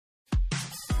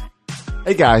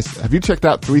Hey guys, have you checked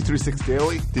out 336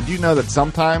 Daily? Did you know that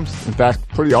sometimes, in fact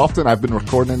pretty often, I've been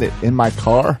recording it in my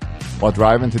car while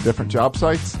driving to different job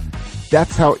sites?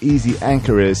 That's how easy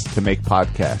Anchor is to make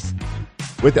podcasts.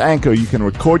 With Anchor, you can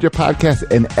record your podcast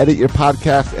and edit your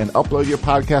podcast and upload your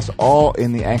podcast all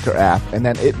in the Anchor app, and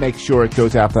then it makes sure it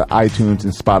goes out to iTunes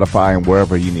and Spotify and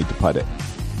wherever you need to put it.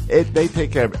 They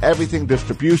take care of everything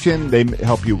distribution. They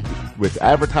help you with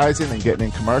advertising and getting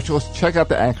in commercials. Check out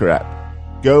the Anchor app.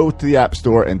 Go to the App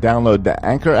Store and download the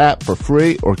Anchor app for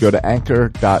free, or go to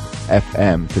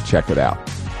anchor.fm to check it out.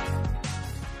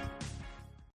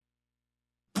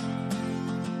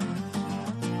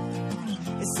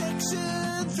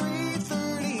 Section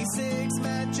 336,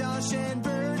 Matt, Josh, and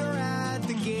Bert are at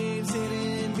the games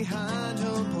hidden behind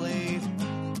home plate.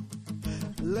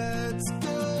 Let's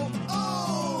go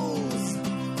O's!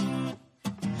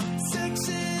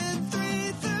 Section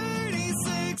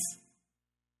 336.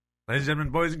 Ladies and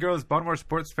gentlemen, boys and girls, Baltimore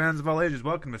sports fans of all ages,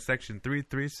 welcome to Section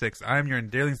 336. I'm your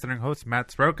endearing centering host,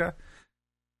 Matt Soroka.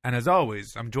 And as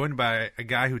always, I'm joined by a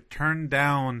guy who turned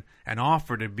down an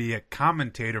offer to be a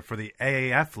commentator for the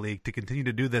AAF League to continue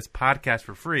to do this podcast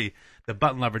for free, the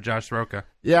button lover, Josh Soroka.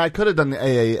 Yeah, I could have done the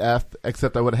AAF,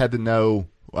 except I would have had to know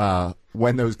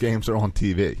when those games are on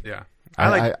TV. Yeah.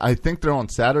 I think they're on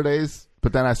Saturdays,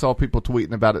 but then I saw people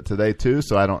tweeting about it today too,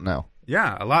 so I don't know.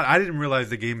 Yeah, a lot. I didn't realize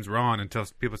the games were on until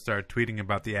people started tweeting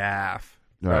about the AAF.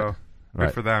 So,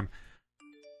 good for them.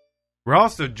 We're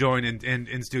also joined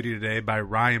in studio today by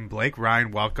Ryan Blake.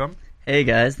 Ryan, welcome. Hey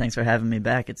guys, thanks for having me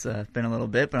back. It's been a little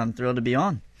bit, but I'm thrilled to be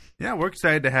on. Yeah, we're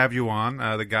excited to have you on.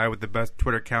 The guy with the best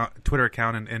Twitter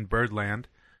account in Birdland.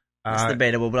 It's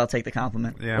debatable, but I'll take the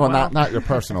compliment. Yeah, well, not your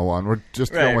personal one. We're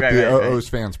just dealing with the OO's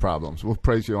fans' problems. We'll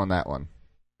praise you on that one.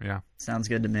 Yeah, sounds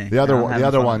good to me. The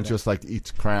other one just like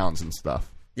eats crowns and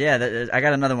stuff. Yeah, I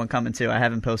got another one coming too. I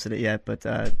haven't posted it yet, but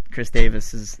Chris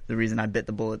Davis is the reason I bit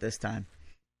the bullet this time.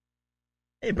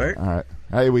 Hey, Bert. All right.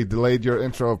 Hey, we delayed your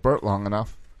intro of Bert long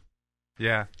enough.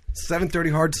 yeah.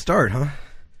 7:30 hard start, huh?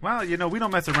 Well, we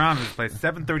don't mess around in this place.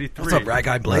 7:33. What's up, Rag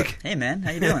Guy Blake? Hey, man.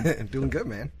 How you doing? Doing good,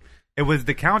 man. It was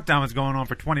the countdown was going on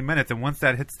for 20 minutes, and once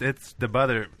that hits the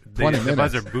buzzer, the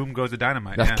buzzer, boom goes the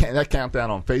dynamite. That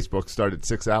countdown on Facebook started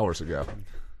 6 hours ago.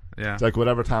 Yeah. It's like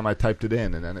whatever time I typed it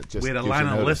in, and then it just we had a line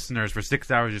of listeners for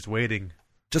 6 hours just waiting.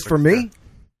 Just for me?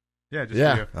 Yeah, just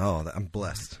for you. Oh, I'm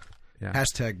blessed. Yeah.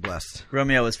 Hashtag blessed.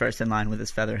 Romeo was first in line with his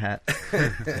feather hat.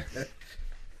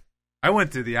 I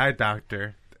went to the eye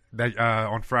doctor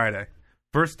on Friday.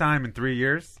 First time in 3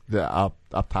 years. The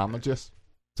optometrist?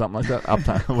 Something like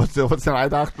that? What's an eye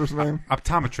doctor's name?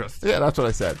 Optometrist. Yeah, that's what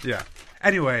I said. Yeah.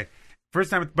 Anyway, first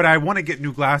time, but I want to get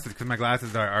new glasses because my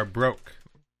glasses are broke.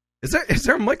 Is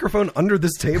there a microphone under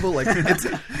this table? Like, it's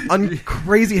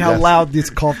crazy how loud this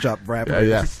cough drop rap is.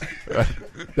 Yes.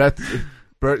 That's...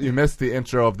 Bert, you missed the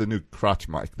intro of the new crotch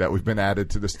mic that we've been added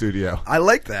to the studio. I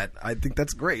like that. I think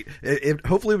that's great. It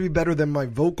hopefully will be better than my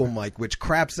vocal mic, which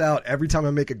craps out every time I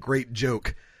make a great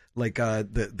joke. Like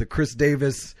the Chris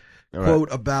Davis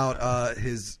quote about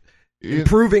his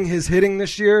improving his hitting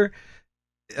this year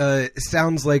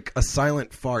sounds like a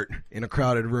silent fart in a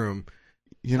crowded room.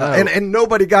 And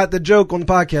nobody got the joke on the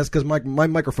podcast because my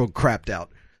microphone crapped out.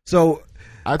 So...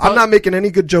 I'm not making any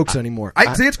good jokes anymore.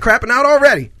 I see it's crapping out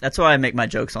already. That's why I make my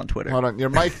jokes on Twitter. Hold on, your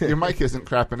mic isn't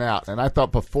crapping out, and I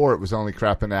thought before it was only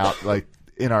crapping out like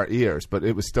in our ears, but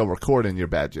it was still recording your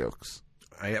bad jokes.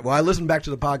 I listened back to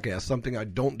the podcast, something I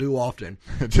don't do often.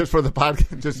 Just for the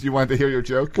podcast, just you wanted to hear your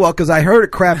joke? Well, because I heard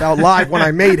it crap out live when I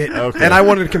made it, and I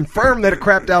wanted to confirm that it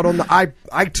crapped out on the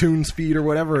iTunes feed or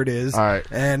whatever it is. All right.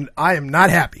 And I am not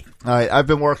happy. All right, I've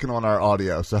been working on our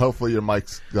audio, so hopefully your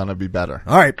mic's gonna be better.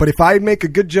 All right, but if I make a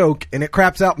good joke and it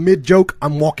craps out mid-joke,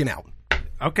 I'm walking out.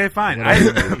 Okay, fine.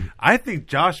 I think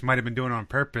Josh might have been doing it on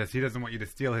purpose. He doesn't want you to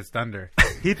steal his thunder.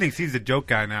 He thinks he's a joke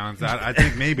guy now, and so I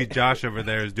think maybe Josh over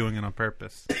there is doing it on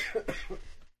purpose.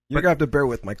 You're going to have to bear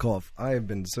with my cough. I have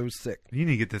been so sick. You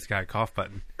need to get this guy a cough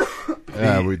button.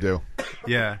 Yeah, we do.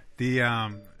 Yeah.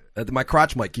 My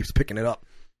crotch mic keeps picking it up.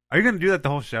 Are you going to do that the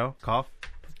whole show? Cough?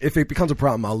 If it becomes a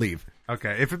problem, I'll leave.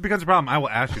 Okay. If it becomes a problem, I will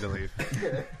ask you to leave.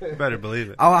 You better believe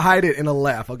it. I'll hide it in a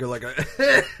laugh. I'll go like a...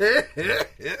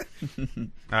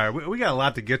 All right. We got a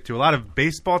lot to get to. A lot of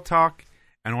baseball talk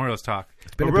and Orioles talk.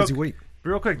 It's been a busy week.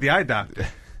 Real quick, the eye doctor.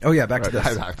 Oh, yeah, back to this.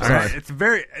 Eye doctor. All right. It's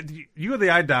you go to the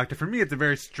eye doctor. For me, it's a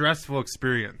very stressful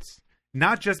experience.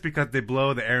 Not just because they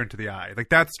blow the air into the eye. Like,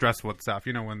 that's stressful stuff.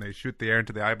 You know, when they shoot the air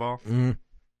into the eyeball. Mm-hmm.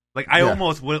 Like, I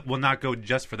almost will not go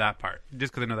just for that part.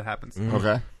 Just because I know that happens. Mm-hmm.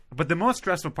 Okay. But the most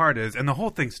stressful part is, and the whole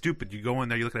thing's stupid. You go in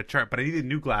there, you look at a chart. But I needed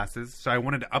new glasses, so I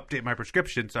wanted to update my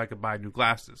prescription so I could buy new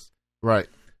glasses. Right.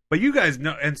 But you guys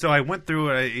know, and so I went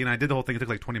through it. I did the whole thing. It took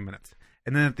like 20 minutes,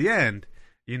 and then at the end,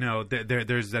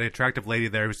 there's that attractive lady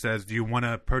there who says, "Do you want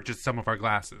to purchase some of our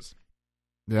glasses?"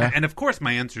 Yeah. And of course,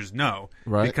 my answer is no,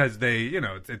 Right. because they,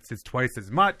 it's twice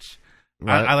as much.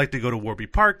 Right. I like to go to Warby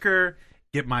Parker,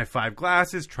 get my 5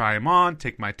 glasses, try them on,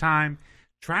 take my time.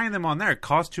 Trying them on there, it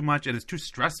costs too much, and it's too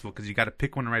stressful because you got to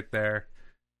pick one right there.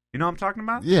 You know what I'm talking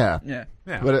about? Yeah. Yeah.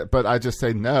 Yeah. But I just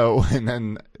say no, and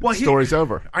then Well, story's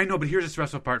over. I know, but here's the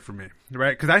stressful part for me,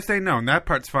 right? Because I say no, and that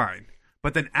part's fine.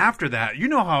 But then after that, you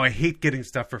know how I hate getting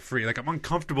stuff for free. Like, I'm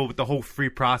uncomfortable with the whole free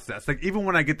process. Like, even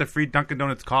when I get the free Dunkin'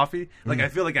 Donuts coffee, like, I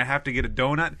feel like I have to get a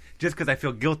donut just because I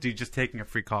feel guilty just taking a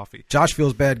free coffee. Josh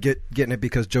feels bad getting it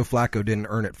because Joe Flacco didn't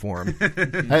earn it for him.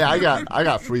 Hey, I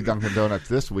got free Dunkin' Donuts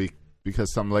this week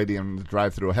because some lady in the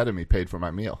drive-thru ahead of me paid for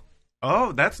my meal.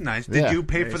 Oh, that's nice. Did Yeah. you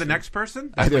pay for the next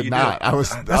person? I That's what did you not. do. I was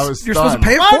You're stunned. supposed to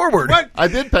pay it What? forward. What? I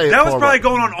did pay it That was forward. probably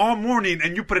going on all morning,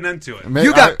 and you put an end to it.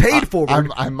 You got paid forward.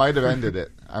 I might have ended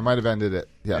it.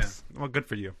 Yes. Yeah. Well, good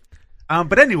for you.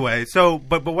 But anyway,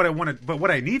 but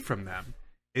what I need from them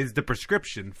is the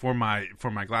prescription for my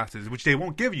glasses, which they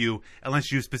won't give you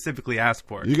unless you specifically ask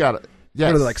for it. You got it.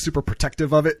 Yes. They're like super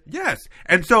protective of it. Yes,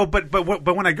 and so, but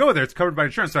when I go there, it's covered by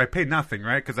insurance, so I pay nothing,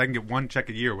 right? Because I can get one check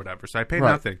a year or whatever, so I pay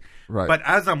Right. nothing. Right. But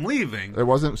as I'm leaving, It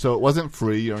wasn't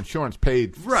free. Your insurance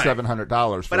paid Right.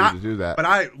 $700 for you to do that. But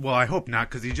I hope not,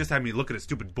 because he just had me look at a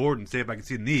stupid board and say if I can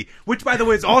see the knee, which, by the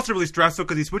way, is also really stressful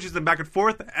because he switches them back and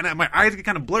forth, and my eyes get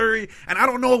kind of blurry, and I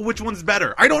don't know which one's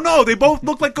better. I don't know. They both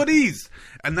look like goodies,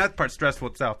 and that part's stressful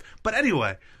itself. But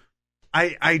anyway,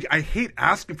 I hate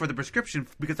asking for the prescription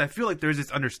because I feel like there's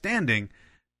this understanding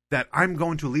that I'm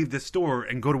going to leave this store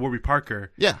and go to Warby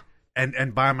Parker yeah.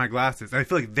 and buy my glasses. And I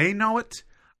feel like they know it,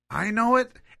 I know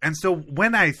it, and so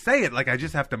when I say it, like I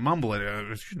just have to mumble it.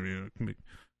 Excuse me,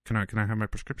 can I have my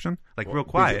prescription? Like real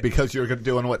quiet. Because you're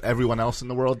doing what everyone else in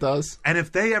the world does. And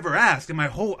if they ever ask,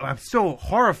 I'm so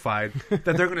horrified that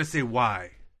they're going to say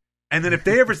why. And then if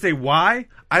they ever say why,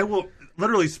 I will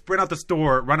literally sprint out the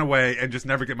store, run away, and just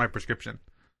never get my prescription.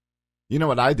 You know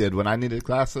what I did when I needed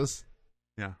glasses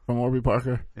Yeah. from Warby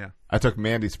Parker? Yeah. I took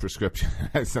Mandy's prescription.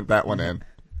 I sent that one in.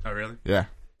 Oh, really? Yeah.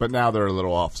 But now they're a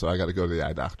little off, so I got to go to the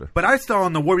eye doctor. But I saw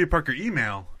on the Warby Parker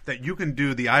email that you can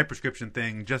do the eye prescription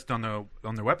thing just on their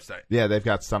website, Yeah, they've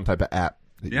got some type of app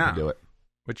that you Yeah. can do it.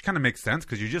 which kind of makes sense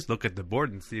because you just look at the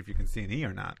board and see if you can see an E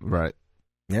or not. Right.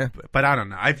 Yeah. But I don't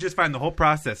know. I just find the whole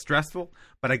process stressful.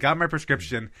 But I got my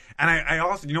prescription, and I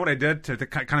also, you know what I did to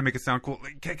kind of make it sound cool?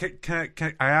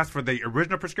 I asked for the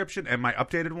original prescription and my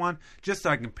updated one just so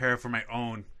I can compare for my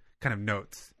own kind of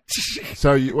notes.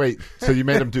 So you made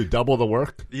them do double the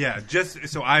work? Yeah, just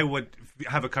so I would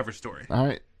have a cover story. All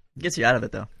right. Gets you out of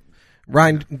it though.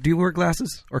 Ryan, do you wear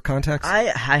glasses or contacts? I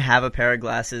have a pair of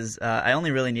glasses. I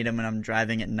only really need them when I'm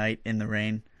driving at night in the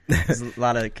rain. There's a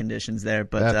lot of conditions there,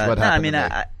 but That's what no, I happened mean, to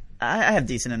me. I have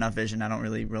decent enough vision. I don't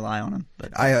really rely on them.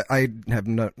 But I have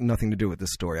nothing to do with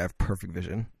this story. I have perfect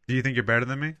vision. Do you think you're better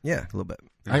than me? Yeah, a little bit.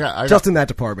 I got Just in that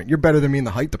department. You're better than me in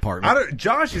the height department.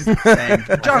 Josh is. same.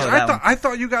 Josh, that one. I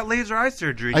thought you got laser eye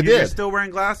surgery. I You're did. still wearing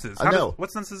glasses. I know.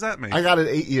 What sense does that make? I got it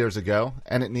 8 years ago,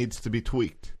 and it needs to be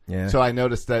tweaked. Yeah. So I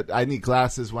noticed that I need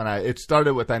glasses it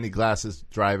started with I need glasses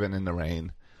driving in the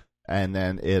rain, and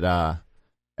then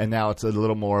and now it's a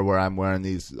little more where I'm wearing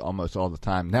these almost all the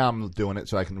time. Now I'm doing it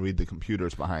so I can read the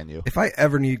computers behind you. If I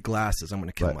ever need glasses, I'm going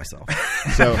to kill Right. myself.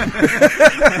 So,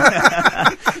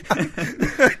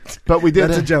 but we did.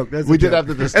 That's a joke. That's a we did joke. have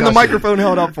the discussion, And the microphone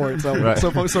held up for it, so Right.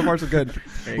 so far so good.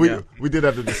 There you go. We did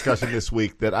have the discussion this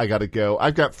week that I got to go.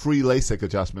 I've got free LASIK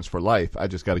adjustments for life. I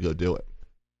just got to go do it.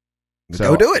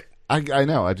 Go do it. I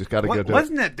know. I just got to go do it.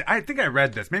 Wasn't it? I think I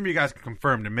read this. Maybe you guys can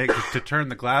confirm to turn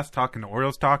the glass talk into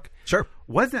Orioles talk. Sure.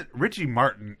 Wasn't Richie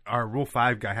Martin, our Rule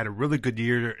 5 guy, had a really good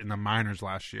year in the minors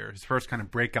last year? His first kind of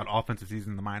breakout offensive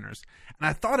season in the minors. And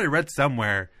I thought I read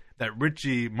somewhere that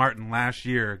Richie Martin last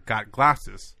year got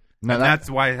glasses. No, and that's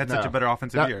why he had such no. a better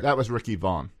offensive year. That was Ricky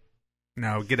Vaughn.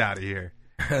 No, get out of here.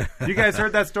 You guys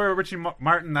heard that story of Richie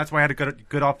Martin? That's why he had a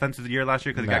good offensive year last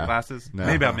year because he got glasses? No.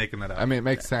 Maybe I'm making that up. I mean, it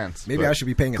makes sense. Maybe but I should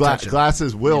be paying attention.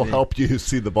 Glasses will help you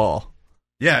see the ball.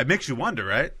 Yeah, it makes you wonder,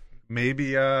 right?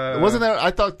 Maybe Wasn't there? I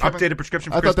thought updated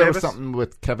prescription for I Chris thought there Davis? was something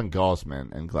with Kevin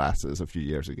Gaussman and glasses a few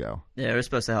years ago. Yeah, we were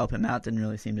supposed to help him out. Didn't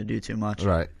really seem to do too much.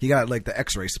 Right. He got like the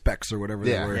X-ray specs or whatever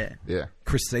they were. Yeah. Yeah.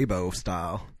 Chris Sabo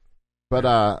style.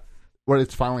 But well,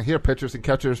 it's finally here. Pitchers and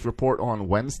catchers report on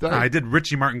Wednesday. I did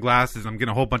Richie Martin glasses. I'm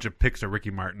getting a whole bunch of pics of Ricky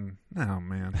Martin. Oh,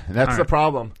 man. And that's All the right.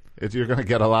 problem. Is you're going to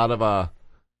get a lot of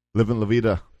living La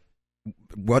Vida.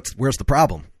 Where's the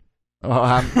problem?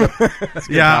 That's a good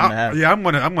Yeah,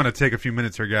 problem to have. I'm gonna take a few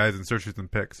minutes here, guys, and search for some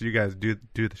picks. You guys do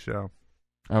the show.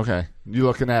 Okay. You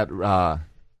looking at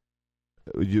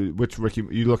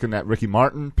you looking at Ricky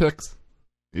Martin picks?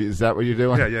 Is that what you're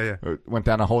doing? Yeah. Or went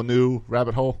down a whole new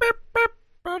rabbit hole?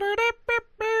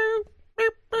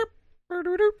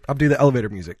 I'll do the elevator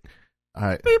music. All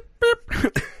right.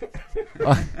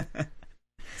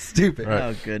 Stupid. Right.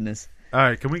 Oh goodness, All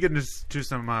right, can we get into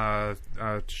some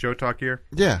show talk here?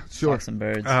 Yeah, sure. talk some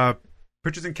birds.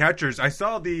 Pitchers and catchers. I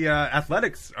saw the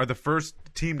Athletics are the first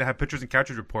team to have pitchers and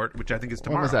catchers report, which I think is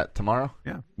tomorrow. When was that? Tomorrow?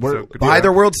 Yeah. We're- So, good Buy deal.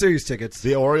 their World Series tickets.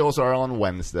 The Orioles are on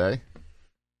Wednesday.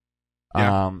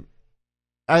 Yeah.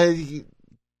 I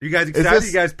You guys excited? this-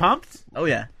 You guys pumped? Oh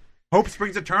yeah, Hope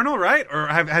springs eternal, right? Or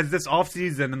has this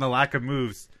offseason and the lack of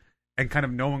moves and kind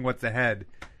of knowing what's ahead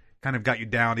kind of got you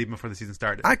down even before the season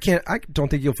started? I don't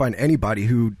think you'll find anybody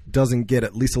who doesn't get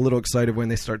at least a little excited when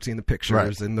they start seeing the pictures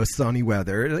Right. and the sunny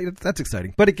weather. That's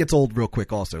exciting, but it gets old real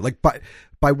quick. Also, like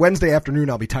by Wednesday afternoon,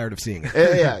 I'll be tired of seeing it.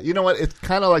 yeah, you know what? It's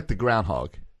kind of like the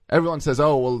groundhog. Everyone says,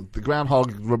 "Oh, well, the groundhog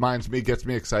gets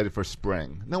me excited for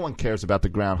spring." No one cares about the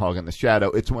groundhog in the shadow.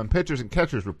 It's when pitchers and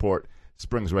catchers report,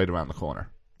 spring's right around the corner.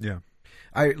 Yeah.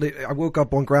 I woke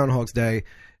up on Groundhog's Day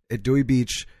at Dewey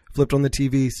Beach, flipped on the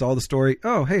TV, saw the story.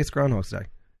 Oh, hey, it's Groundhog's Day,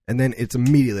 and then it's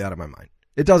immediately out of my mind.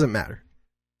 It doesn't matter.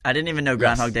 I didn't even know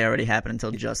Groundhog Day already happened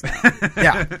until just now.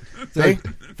 Yeah, see,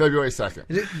 February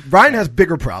 2nd. Ryan has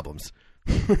bigger problems.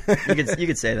 you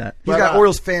could say that. He's But, got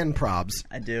Orioles fan probs.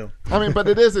 I do. I mean, but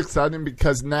it is exciting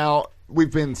because now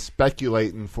we've been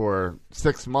speculating for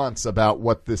 6 months about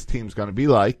what this team's going to be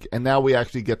like, and now we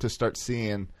actually get to start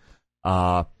seeing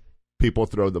people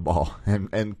throw the ball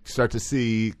and start to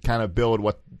see kind of build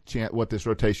what this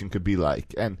rotation could be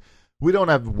like. And we don't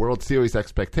have World Series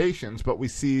expectations, but we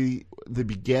see the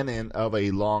beginning of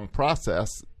a long process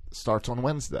starts on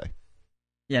Wednesday.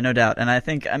 Yeah, no doubt. And I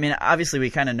think, I mean, obviously we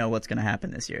kind of know what's going to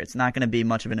happen this year. It's not going to be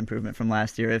much of an improvement from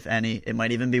last year, if any. It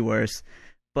might even be worse.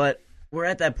 But we're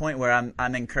at that point where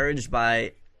I'm encouraged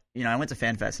by, you know, I went to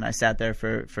FanFest and I sat there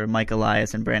for Mike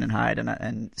Elias and Brandon Hyde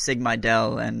and Sig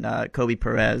Mejdal and Kobe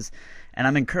Perez. And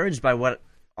I'm encouraged by what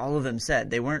all of them said.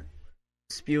 They weren't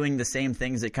spewing the same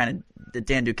things that that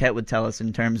Dan Duquette would tell us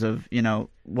in terms of, you know,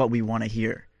 what we want to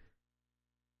hear.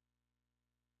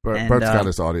 And, Bert's got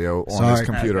his audio on his sorry.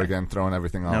 computer Okay. again, throwing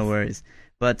everything off. No worries.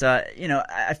 But, you know,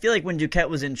 I feel like when Duquette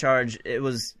was in charge, it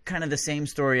was kind of the same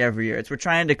story every year. It's we're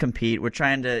trying to compete. We're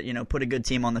trying to, you know, put a good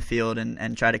team on the field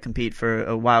and try to compete for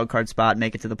a wild card spot,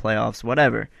 make it to the playoffs,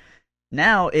 whatever.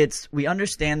 Now it's we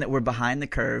understand that we're behind the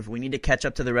curve. We need to catch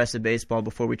up to the rest of baseball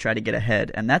before we try to get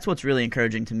ahead. And that's what's really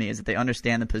encouraging to me is that they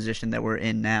understand the position that we're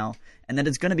in now and that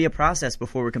it's going to be a process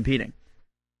before we're competing.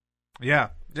 Yeah,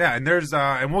 and there's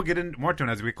and we'll get in more to it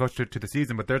as we get closer to the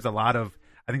season. But there's a lot of,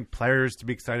 I think, players to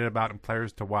be excited about and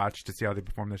players to watch to see how they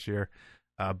perform this year,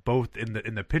 both in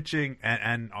the pitching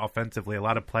and offensively. A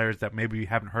lot of players that maybe you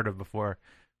haven't heard of before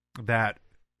that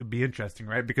would be interesting,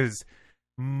 right? Because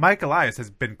Mike Elias has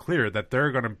been clear that there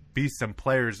are going to be some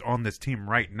players on this team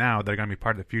right now that are going to be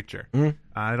part of the future. Mhm.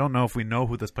 I don't know if we know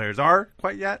who those players are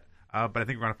quite yet. But I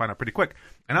think we're going to find out pretty quick.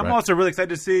 And I'm Right. also really excited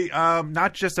to see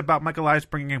not just about Mike Elias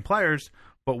bringing in players,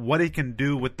 but what he can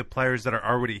do with the players that are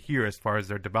already here as far as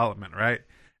their development, right?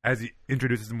 As he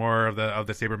introduces more of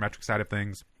the sabermetric side of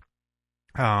things,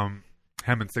 him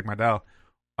and Sig Mejdal,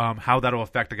 how that'll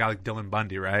affect a guy like Dylan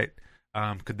Bundy, right?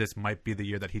 Could this might be the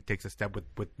year that he takes a step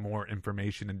with more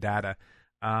information and data?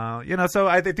 You know, so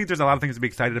I think there's a lot of things to be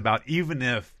excited about, even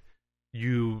if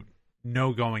you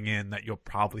know going in that you'll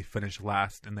probably finish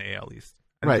last in the AL East.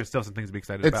 I think Right. there's still some things to be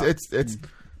excited about.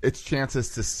 It's chances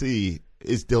to see,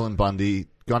 is Dylan Bundy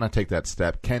gonna take that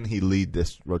step? Can he lead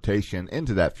this rotation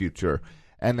into that future?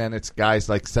 And then it's guys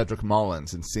like Cedric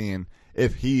Mullins and seeing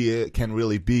if he can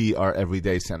really be our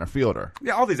everyday center fielder.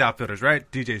 Yeah, all these outfielders, right?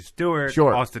 DJ Stewart,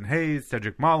 Sure. Austin Hayes,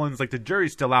 Cedric Mullins. Like the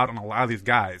jury's still out on a lot of these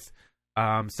guys.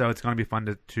 So it's going to be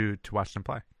fun to watch them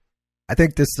play. I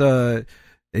think this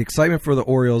excitement for the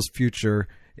Orioles' future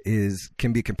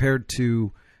can be compared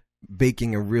to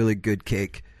baking a really good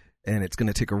cake, and it's going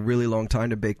to take a really long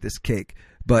time to bake this cake.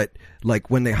 But like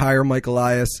when they hire Mike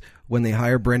Elias, when they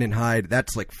hire Brandon Hyde,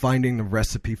 that's like finding the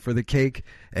recipe for the cake.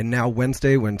 And now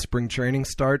Wednesday, when spring training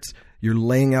starts, you're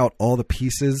laying out all the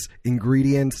pieces,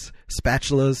 ingredients,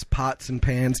 spatulas, pots, and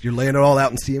pans. You're laying it all out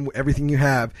and seeing everything you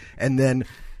have, and then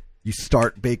you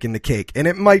start baking the cake. And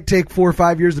it might take 4 or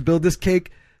 5 years to build this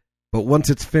cake, but once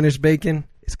it's finished baking,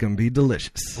 it's going to be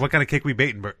delicious. What kind of cake are we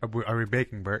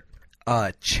baking, Bert?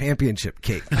 Championship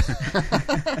cake.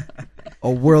 A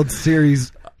World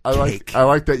Series cake. I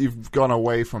like that you've gone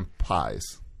away from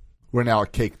pies. We're now a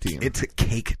cake team. It's a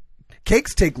cake.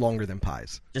 Cakes take longer than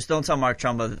pies. Just don't tell Mark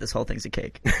Trumbo that this whole thing's a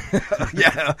cake.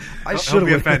 Yeah, I He'll should have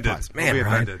be went with offended. pies. He'll Man, be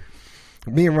Ryan. offended.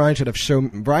 Me and Ryan should have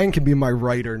shown. Ryan can be my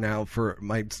writer now for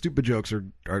my stupid jokes. Are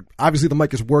obviously the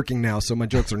mic is working now, so my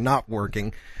jokes are not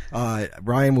working.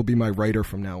 Ryan will be my writer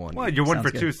from now on. Well, you're 1 Sounds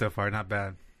for good. 2 so far. Not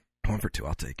bad. 1 for 2.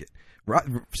 I'll take it.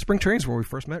 Spring training's where we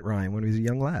first met Ryan when he was a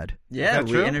young lad. Yeah, that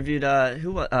we true? interviewed Trip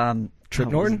was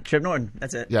Norton? it? Trip Norton.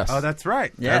 That's it. Yes. Oh, that's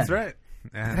right. Yeah. That's right.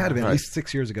 That had to be at Right. least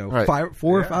 6 years ago. Right.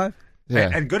 4 or Yeah. 5. Yeah.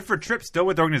 And good for Tripp, still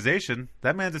with the organization.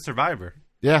 That man's a survivor.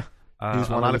 Yeah. A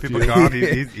one lot of of the people few.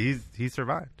 gone. He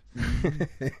survived.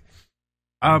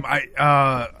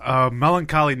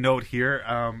 Melancholy note here.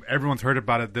 Everyone's heard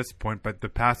about it at this point, but the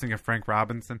passing of Frank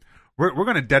Robinson. We're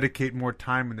going to dedicate more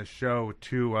time in the show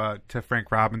to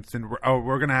Frank Robinson.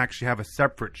 We're going to actually have a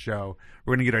separate show.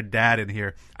 We're going to get our dad in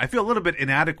here. I feel a little bit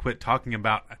inadequate talking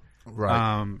about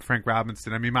Frank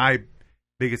Robinson. I mean, my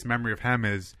biggest memory of him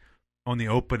is on the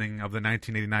opening of the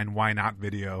 1989 Why Not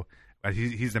video.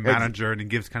 He's the manager, and he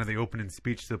gives kind of the opening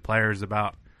speech to the players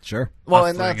about Sure. Well,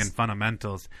 and hustling that's and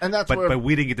fundamentals. and that's but where-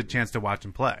 we didn't get the chance to watch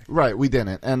him play. Right, we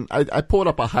didn't. And I pulled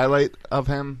up a highlight of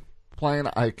him playing.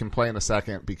 I can play in a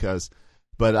second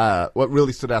but what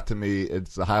really stood out to me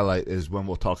is the highlight is when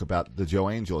we'll talk about the Joe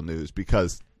Angel news,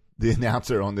 because the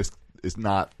announcer on this is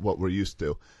not what we're used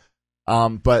to.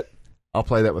 But I'll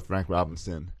play that with Frank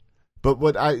Robinson. But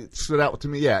what stood out to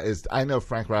me, is I know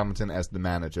Frank Robinson as the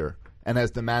manager, and as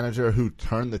the manager who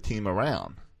turned the team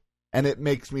around. And it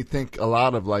makes me think a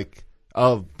lot of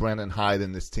Brendan Hyde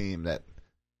and this team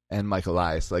and Mike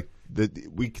Elias.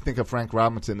 We think of Frank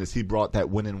Robinson as he brought that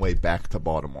winning way back to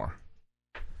Baltimore.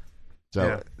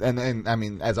 So, and I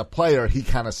mean, as a player, he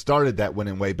kind of started that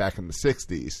winning way back in the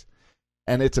 60s.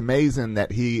 And it's amazing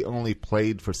that he only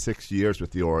played for 6 years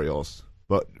with the Orioles,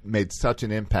 but made such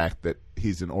an impact that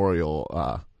he's an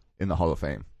Oriole in the Hall of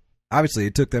Fame. Obviously,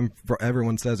 it took them.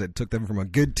 Everyone says it took them from a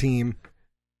good team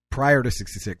prior to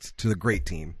 '66 to the great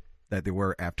team that they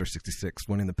were after '66,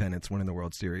 winning the pennants, winning the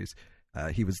World Series.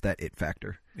 He was that it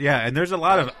factor. Yeah, and there's a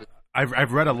lot of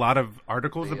I've read a lot of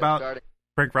articles about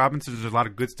Frank Robinson. There's a lot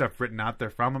of good stuff written out there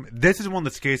from him. This is one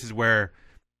of those cases where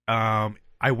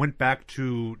I went back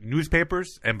to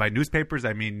newspapers, and by newspapers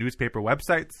I mean newspaper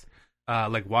websites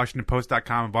like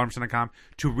WashingtonPost.com and BaltimoreSun.com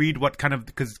to read what kind of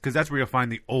because that's where you'll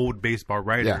find the old baseball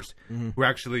writers who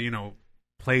actually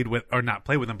played with or not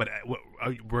played with him, but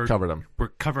were Covered him. We're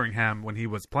covering him when he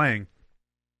was playing.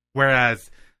 Whereas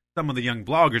some of the young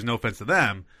bloggers, no offense to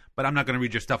them, but I'm not going to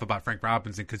read your stuff about Frank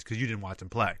Robinson because you didn't watch him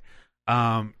play.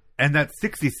 And that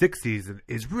 66 season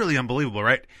is really unbelievable,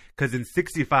 right? Because in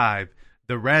 65,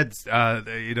 the Reds,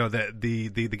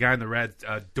 the guy in the Reds,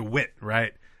 DeWitt,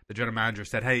 right? The general manager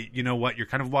said, "Hey, you know what? You're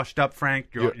kind of washed up, Frank.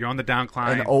 You're on the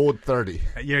downcline. An old 30.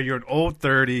 Yeah, you're an old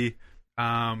 30.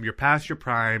 You're past your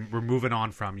prime. We're moving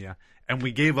on from you." And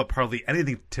we gave up hardly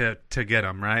anything to get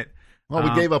him, right? Well,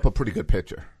 we gave up a pretty good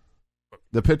pitcher.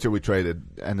 The pitcher we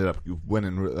traded ended up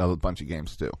winning a bunch of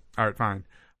games, too. All right, fine.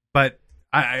 But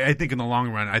I think in the long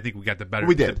run, I think we got the better,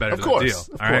 We did. the better Of of course. the deal.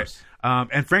 Of All right? course.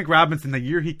 And Frank Robinson, the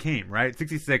year he came, right,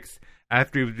 66,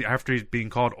 after he's being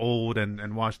called old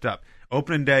and washed up,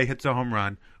 opening day hits a home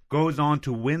run, goes on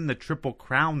to win the Triple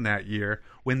Crown that year,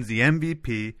 wins the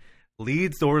MVP,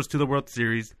 leads the Orioles to the World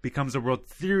Series, becomes a World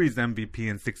Series MVP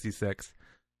in 66.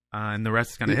 And the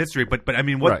rest is kind of history. But I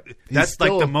mean, Right. That's He's like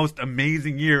still- the most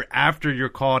amazing year after you're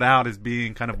called out as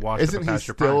being kind of washed Isn't up he past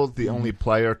your still prime. the only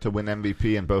player to win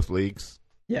MVP in both leagues?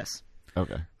 Yes.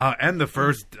 Okay. And the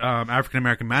first African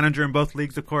American manager in both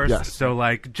leagues, of course. Yes. So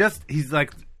he's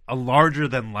like a larger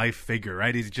than life figure,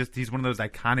 right? He's one of those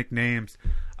iconic names.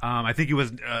 I think he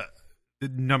was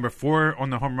number 4 on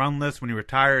the home run list when he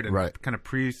retired, and Right. kind of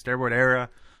pre-steroid era.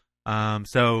 We're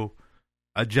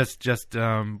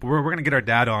gonna get our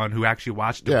dad on who actually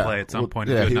watched him play at some point.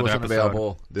 And Yeah, do he another wasn't episode.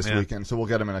 available this weekend, so we'll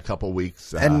get him in a couple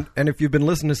weeks. And if you've been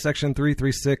listening to Section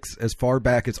 336 as far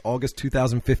back as August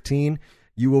 2015,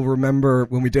 you will remember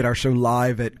when we did our show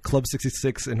live at Club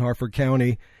 66 in Harford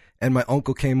County, and my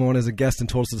uncle came on as a guest and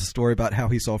told us a story about how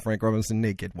he saw Frank Robinson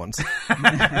naked once.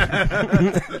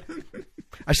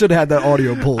 I should have had that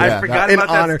audio pulled. I forgot in about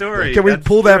that honor. story. Can we That's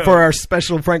pull that true. for our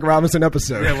special Frank Robinson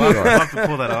episode? Yeah, we'll have to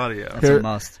pull that audio. That's a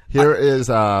must. Here is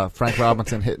Frank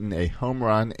Robinson hitting a home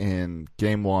run in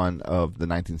Game 1 of the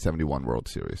 1971 World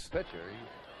Series. Pitcher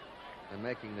and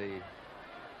making the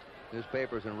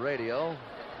newspapers and radio.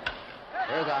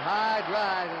 There's a high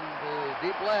drive into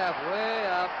deep left, way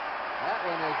up. That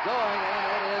one is going,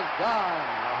 and it is gone. A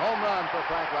home run for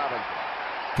Frank Robinson.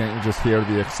 Can't you just hear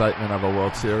the excitement of a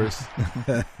World Series?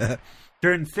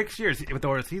 During 6 years with the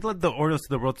Orioles, he led the Orioles to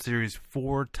the World Series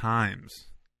 4 times.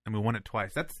 and we won it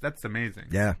twice. That's amazing.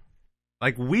 Yeah.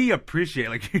 Like we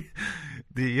appreciate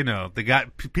the guy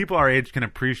people our age can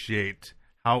appreciate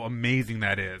how amazing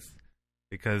that is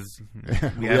because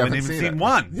we haven't even seen it.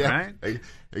 one, Yeah, right?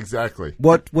 Exactly.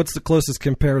 What's the closest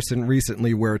comparison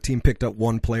recently where a team picked up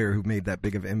one player who made that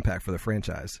big of an impact for the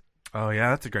franchise? Oh yeah,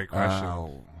 that's a great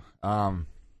question.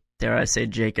 Dare I say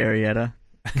Jake Arrieta?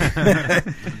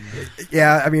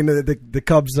 Yeah, I mean the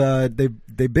Cubs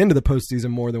they've been to the postseason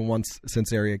more than once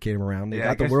since Area came around. They Yeah, I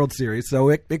got the guess- World Series, so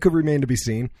it could remain to be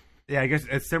seen. Yeah, I guess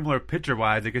it's similar pitcher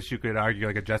wise. I guess you could argue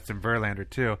like a Justin Verlander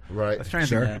too. Right. Let's try and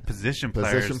Sure. think of position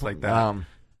players like that.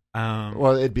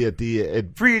 Well, it'd be a D.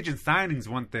 Free agent signing's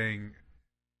one thing.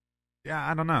 Yeah,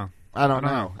 I don't know. I don't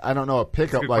know. I don't know a It's a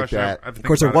pickup good like question. that. I have to Of think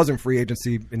course, there about it. wasn't free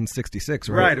agency in '66,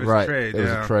 right? Right, it was a Right. trade. It was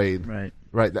yeah. a trade. Right.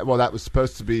 Right. That was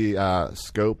supposed to be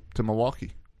Scope to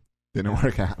Milwaukee. Didn't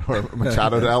work out. Or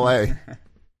Machado to L.A.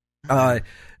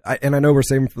 And I know we're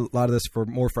saving a lot of this for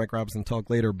more Frank Robinson talk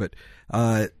later, but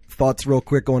thoughts real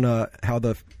quick on how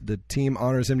the team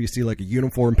honors him. Do you see like a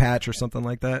uniform patch or something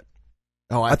like that?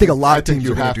 Oh, I think a lot of teams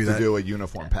you are gonna have do to that. do a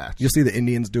uniform patch. You'll see the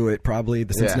Indians do it, probably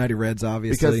the Yeah. Cincinnati Reds,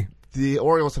 obviously. Because the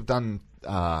Orioles have done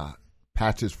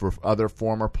patches for other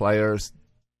former players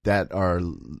that are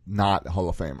not Hall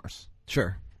of Famers.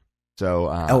 Sure. So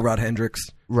Elrod Hendricks.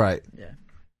 right. Yeah.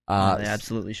 Uh, They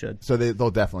absolutely should. So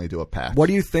they'll definitely do a patch. What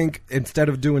do you think, instead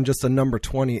of doing just a number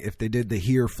 20, if they did the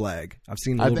here flag? I've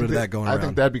seen a little bit of that going I around.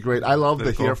 think that'd be great. I love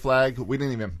That'd the be here cool. flag. We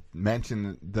didn't even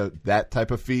mention that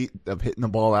type of feat of hitting the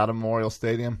ball out of Memorial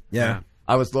Stadium. yeah.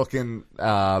 I was looking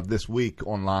this week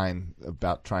online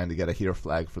about trying to get a here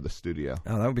flag for the studio.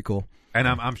 Oh, that would be cool. And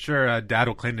I'm sure Dad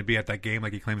will claim to be at that game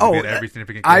like he claims to be at every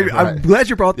significant game. I'm Right. glad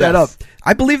you brought that Yes. up.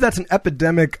 I believe that's an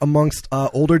epidemic amongst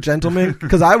older gentlemen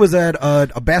because I was at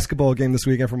a basketball game this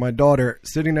weekend for my daughter,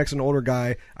 sitting next to an older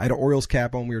guy. I had an Orioles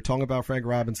cap on. We were talking about Frank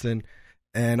Robinson,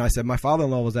 and I said my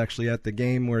father-in-law was actually at the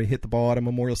game where he hit the ball out of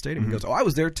Memorial Stadium. He goes, "Oh, I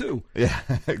was there too." Yeah,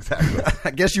 exactly.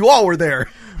 I guess you all were there.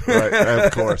 Right,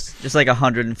 of course. Just like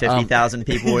 150,000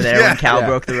 people were there yeah, when Cal yeah.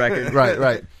 broke the record.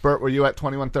 Right. Bert, were you at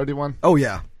 2131? Oh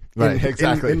yeah, Right,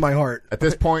 exactly. in my heart. At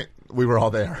this point, we were all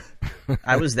there.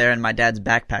 I was there in my dad's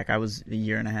backpack. I was a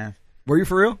year and a half. Were you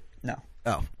for real? No.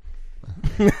 Oh,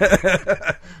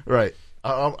 Right.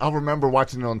 I'll remember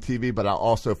watching it on TV, but I'll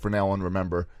also, for now on,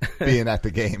 remember being at the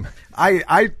game.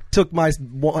 I took my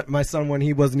son when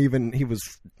he was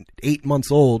 8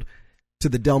 months old to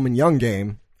the Delman Young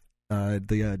game,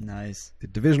 the Nice.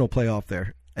 divisional playoff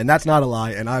there, and that's not a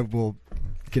lie. And I will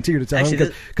continue to tell Actually,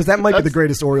 him because that might be the let's-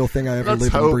 greatest Oriole thing I ever let's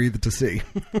lived and hope. breathed to see.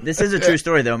 This is a true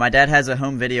story, though. My dad has a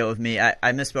home video of me. I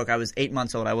misspoke. I was 8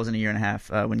 months old. I wasn't a year and a half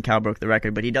when Cal broke the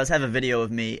record. But he does have a video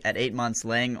of me at 8 months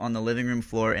laying on the living room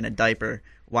floor in a diaper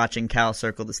watching Cal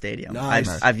circle the stadium. Nice.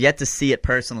 I've yet to see it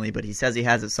personally, but he says he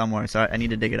has it somewhere, so I need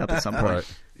to dig it up at some point.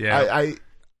 Right. Yeah.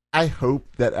 I hope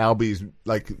that Albie's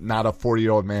like not a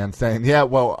 40-year-old man saying, "Yeah,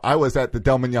 well, I was at the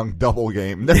Delman Young double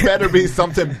game." There better be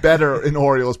something better in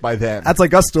Orioles by then. That's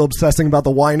like us still obsessing about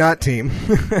the Why Not team.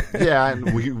 Yeah,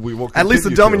 and we will. At least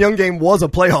the continue Delman to. Young game was a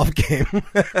playoff game.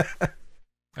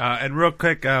 And real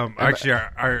quick, actually,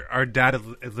 our dad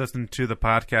is listening to the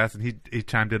podcast, and he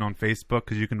chimed in on Facebook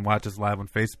because you can watch us live on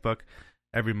Facebook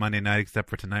every Monday night, except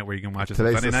for tonight where you can watch us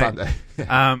Today's on the Sunday night.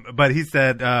 Sunday. But he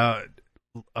said,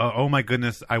 "Oh my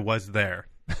goodness, I was there."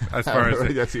 As far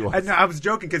as Yes, he was. And I was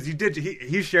joking because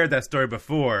he shared that story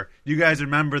before. You guys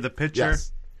remember the pitcher?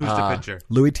 Yes. Who's the pitcher?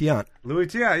 Louis Tiant. Louis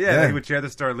Tiant. Yeah, Yeah. he would share the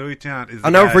story. Louis Tiant is.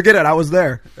 I'll the never guy- forget it. I was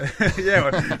there.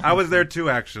 Yeah, I was there too.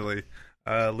 Actually,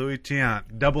 Louis Tiant,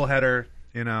 doubleheader.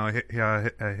 You know, hit it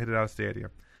out of stadium.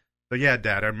 So yeah,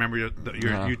 Dad, I remember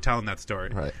you telling that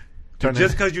story. Right.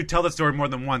 Just because you tell the story more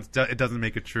than once, it doesn't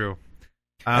make it true.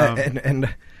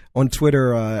 And on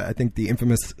Twitter, I think the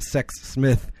infamous Sex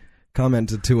Smith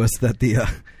commented to us that the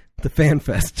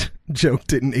FanFest joke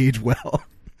didn't age well.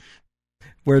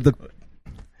 Where the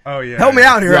Oh yeah, help me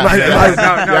out here. Yeah, Am I- yeah, am I-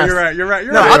 yeah. No, Yes. you're right. You're right.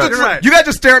 You're No, right. I'll You're just, right. you guys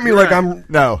just stare at me You're like right. I'm.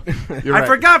 No, you're I right.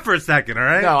 forgot for a second. All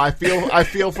right. No, I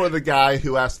feel for the guy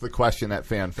who asked the question at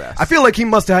FanFest. I feel like he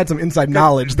must have had some inside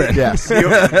knowledge then. Yes.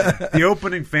 The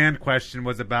opening fan question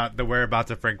was about the whereabouts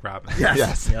of Frank Robinson.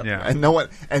 Yes. Yeah. And no one.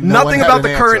 And Nothing no one had about an the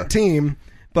answer. current team,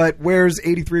 but where's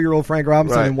 83-year-old Frank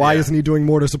Robinson, Right, and why yeah. isn't he doing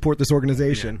more to support this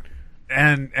organization?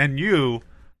 And you,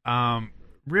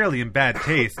 really in bad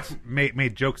taste,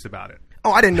 made jokes about it.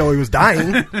 Oh, I didn't know he was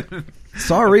dying.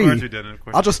 Sorry. Of course you didn't. Of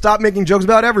course. I'll just stop making jokes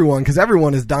about everyone because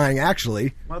everyone is dying.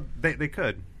 Actually, Well, they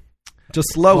could.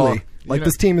 just slowly, Well, like know-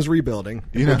 this team is rebuilding,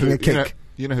 You know, making who, a cake.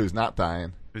 you know who's not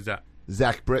dying? Who's that?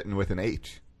 Zach Britton with an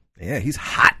H. Yeah, he's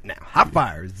hot now. Hot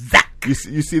fire, Zach.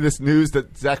 You see this news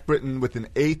that Zach Britton with an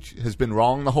H has been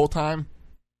wrong the whole time?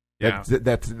 Yeah.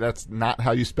 That's not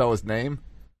how you spell his name?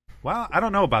 Well, I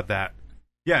don't know about that.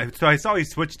 Yeah, so I saw he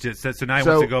switched it, so now he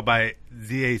wants to go by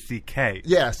Z-A-C-K.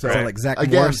 Yeah, so, So like Zach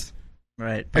again, Morris.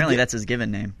 Right. Apparently, Again- that's his given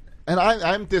name. And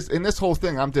I'm in this whole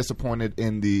thing, I'm disappointed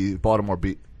in the Baltimore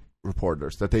beat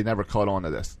reporters that they never caught on to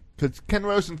this. Because Ken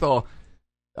Rosenthal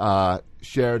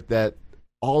shared that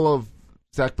all of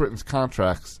Zach Britton's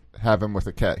contracts have him with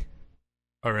a K.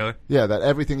 Oh, really? Yeah, that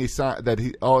everything he signed,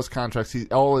 all his contracts,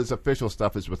 all his official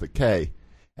stuff is with a K.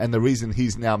 And the reason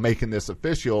he's now making this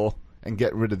official and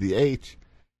get rid of the H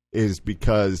is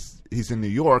because he's in New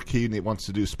York. He wants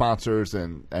to do sponsors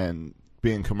and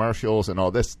be in commercials and all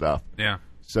this stuff. Yeah.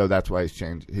 So that's why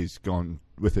he's going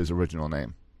with his original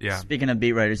name. Yeah. Speaking of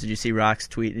beat writers, did you see Rock's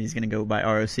tweet? He's going to go by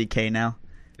ROCK now.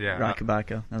 Yeah. Rock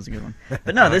Kabako. That was a good one.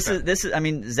 But no, this is. I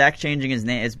mean, Zach changing his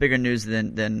name. It's bigger news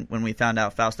than when we found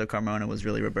out Fausto Carmona was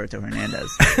really Roberto Hernandez.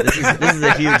 This is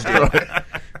a huge deal.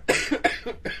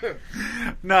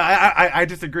 No, I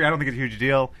disagree. I don't think it's a huge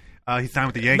deal. He signed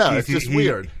with the Yankees. No, it's just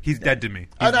weird. He's dead to me.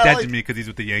 And He's I dead like- to me because he's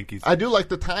with the Yankees. I do like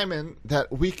the timing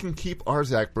that we can keep our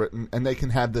Zach Britton and they can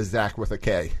have the Zach with a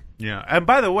K. Yeah. And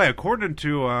by the way, according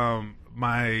to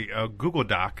my Google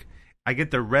Doc, I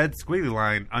get the red squiggly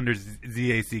line under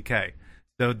Z-A-C-K.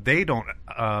 So they don't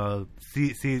see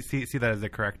that as the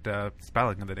correct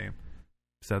spelling of the name.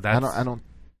 So that's I don't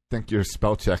think your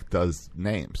spell check does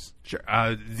names. sure.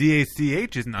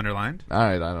 Z-A-C-H isn't underlined. All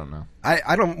right, I don't know.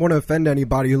 I don't want to offend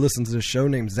anybody who listens to the show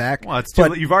named Zach. Well, it's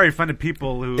but you've already offended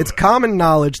people who. it's common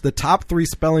knowledge the top three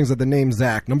spellings of the name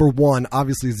Zach. Number one,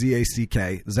 obviously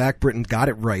Z-A-C-K. Zach Britton got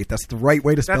it right. That's the right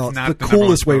way to spell it. that's not It's the number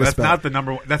coolest one. way to That's spell not it. the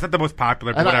number one. That's not the most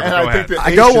popular. But And whatever. I Go think ahead. that I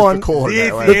H go is the on. cooler that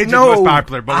The way. H is the most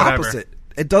popular, but whatever. opposite.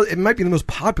 It might be the most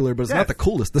popular, but it's Yes. not the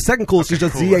coolest. The second coolest Okay, is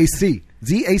just cooler. Z-A-C.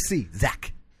 Z-A-C.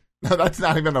 Zach. No, that's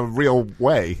not even a real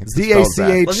way. to spell Zach.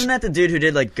 Z-A-C-H. Wasn't that the dude who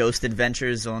did like Ghost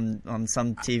Adventures on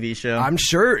some TV show? I'm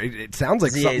sure it sounds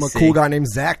like something a Z-A-C. cool guy named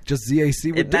Zach, just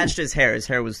Z-A-C would It do. matched his hair. His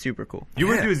hair was super cool. You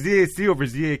would do Z-A-C over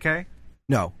Z-A-K?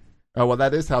 No. Oh, well,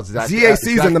 that is how Zach...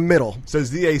 Z-A-C is Zach- in the middle. So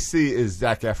ZAC is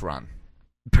Zach Efron.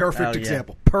 Perfect Oh, yeah.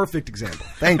 example. Perfect example.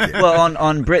 Thank you. Well,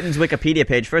 on Britain's Wikipedia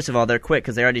page, first of all, they're quick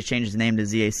because they already changed his name to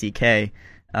Z-A-C-K.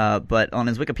 But on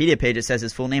his Wikipedia page, it says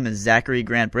his full name is Zachary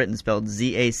Grant Britton, spelled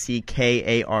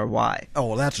Z-A-C-K-A-R-Y. Oh,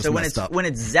 well, that's just So when messed it's up. when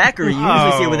it's Zachary, you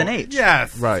usually see it with an H.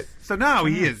 Yes. Right. So now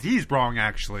he's wrong,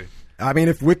 actually. I mean,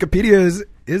 if Wikipedia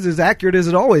is as accurate as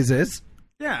it always is,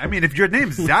 Yeah, I mean, if your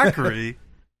name's Zachary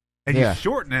and Yeah. you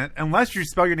shorten it, unless you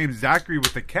spell your name Zachary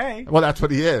with a K. Well, that's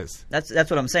what he is. That's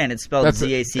what I'm saying. It's spelled That's-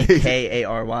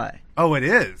 Z-A-C-K-A-R-Y. Oh, it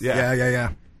is. Yeah. yeah.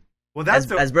 Well,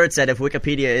 that's As Bert said, if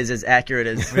Wikipedia is as accurate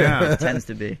as Yeah. it tends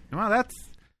to be. well,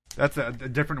 that's a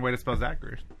different way to spell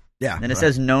Zachary. Yeah. Then it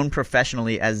says known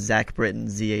professionally as Zach Britton,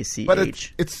 Z-A-C-H. But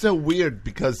it's so weird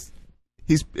because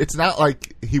it's not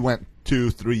like he went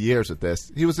 2-3 years at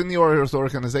this. He was in the Orioles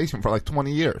organization for like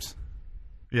 20 years.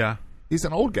 Yeah. He's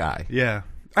an old guy. Yeah.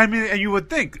 I mean, and you would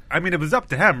think, I mean, it was up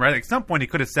to him, right? At some point, he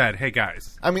could have said, hey,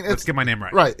 guys, I mean, let's get my name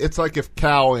right. Right. It's like if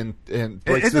Cal and breaks Isn't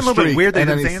the it a little bit streak, weird that and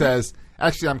he then he didn't say says,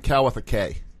 "Actually, I'm Cal with a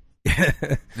K."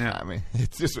 Yeah. I mean,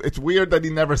 it's weird that he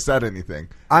never said anything.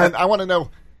 I- And I want to know,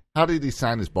 how did he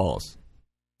sign his balls?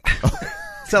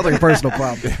 Sounds like a personal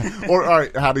problem. Or all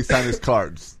right, how did he sign his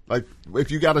cards? Like, if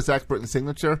you got a Zach Britton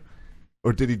signature,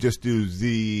 or did he just do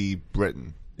Z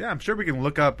Britton? Yeah, I'm sure we can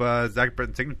look up Zach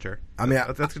Britton's signature. I mean,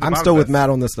 Let's get to the I'm bottom still of with this. Matt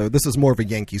on this, though. This is more of a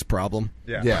Yankees problem.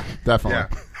 Yeah. Yeah, definitely.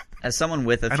 Yeah. As someone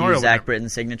with a An few Oriole Zach name. Britton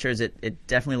signatures, it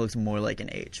definitely looks more like an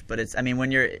H. But it's, I mean, when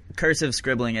you're cursive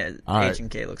scribbling it, All H right. and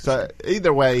K looks So the same.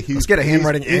 either way, Let's get a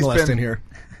handwriting analyst in here.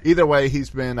 Either way, he's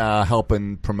been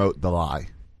helping promote the lie.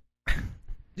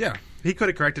 Yeah. He could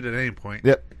have corrected it at any point.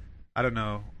 Yep. I don't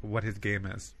know what his game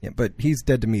is. Yeah, but he's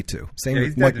dead to me, too. Same Yeah, with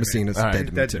he's Mike dead to me. Messina's All right. dead He's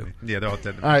to me, dead too. to me. Yeah, they're all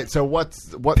dead to me. All right. So what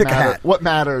Pick a hat. What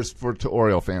matters to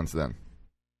Oriole fans then?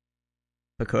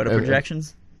 Pacoda Okay.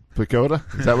 projections? Pagoda?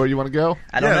 Is that where you want to go?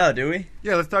 I don't Yeah. know, do we?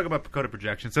 Yeah, let's talk about Pacoda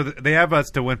projection. So they have us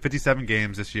to win 57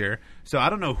 games this year. So I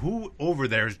don't know who over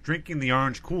there is drinking the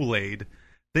orange Kool-Aid,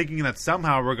 thinking that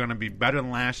somehow we're going to be better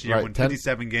than last year, Right, win 10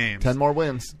 57 games. 10 more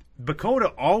wins.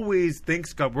 Pacoda always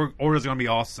thinks Orioles are going to be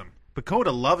awesome.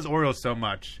 Pacoda loves Orioles so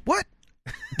much. What?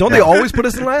 Don't they always put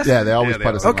us in last? Yeah, they always Yeah, they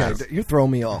put us always- in Okay, last. you're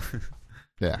throwing me off.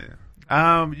 Yeah.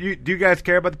 Do you guys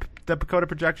care about the Pacoda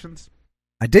projections?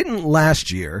 I didn't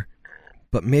last year,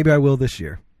 but maybe I will this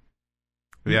year.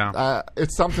 Yeah.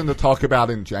 It's something to talk about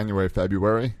in January,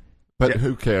 February, but Yeah.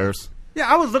 who cares? Yeah,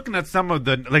 I was looking at some of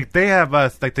the, like, they have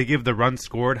us, like, they give the runs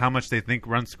scored, how much they think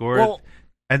runs scored. Well,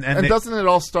 and And they, doesn't it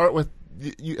all start with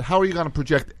how are you going to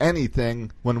project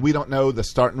anything when we don't know the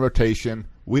starting rotation?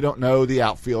 We don't know the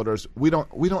outfielders. We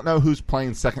don't know who's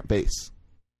playing second base.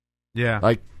 Yeah.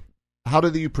 Like, how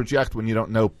do you project when you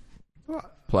don't know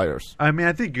players? I mean,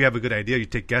 I think you have a good idea. You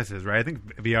take guesses, right? I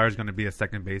think VR is going to be a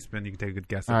second baseman. You can take a good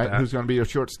guess All at right, that. who's going to be your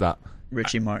shortstop?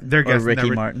 Richie Martin. They're or guessing Ricky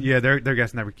that Martin. Yeah, they're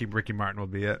guessing that Ricky Martin will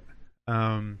be it.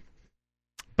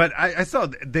 But I saw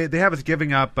they have us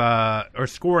giving up or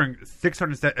scoring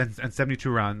 672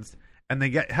 runs, and they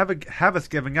have us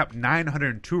giving up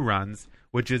 902 runs,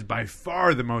 which is by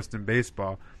far the most in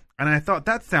baseball. And I thought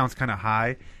that sounds kind of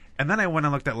high. And then I went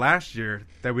and looked at last year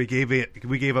that we gave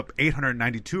up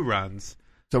 892 runs.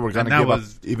 So we're going to give up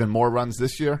even more runs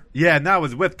this year? Yeah, and that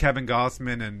was with Kevin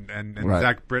Gossman and Right.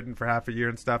 Zach Britton for half a year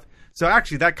and stuff. So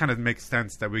actually, that kind of makes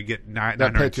sense that we get That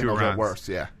 902 pitching will runs. get worse,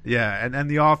 yeah. Yeah,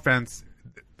 and the offense,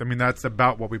 I mean, that's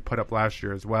about what we put up last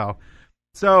year as well.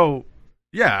 So,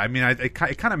 yeah, I mean, it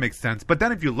kind of makes sense. But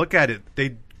then if you look at it,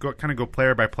 they kind of go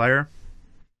player by player,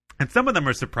 and some of them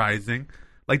are surprising.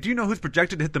 Like, do you know who's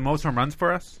projected to hit the most home runs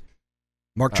for us?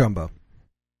 Mark Trumbo.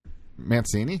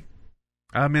 Mancini?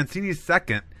 Mancini's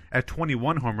second at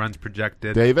 21 home runs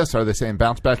projected. Davis? Are they saying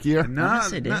bounce back year? I'm gonna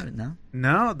say David, no?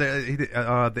 No,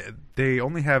 they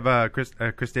only have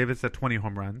Chris Davis at 20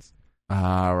 home runs.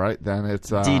 All right, then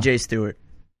it's DJ Stewart.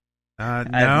 No,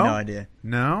 I have no idea.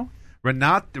 No,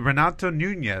 Renato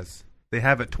Nunez. They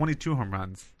have at 22 home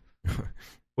runs.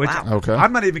 Which Wow. Okay.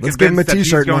 I'm not even Let's give him convinced a that he's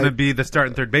t-shirt, going to Mike. be the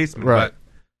starting third baseman. Right.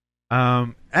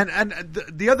 But, and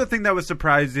the other thing that was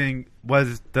surprising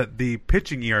was the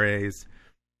pitching ERAs.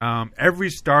 Every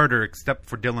starter except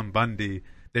for Dylan Bundy,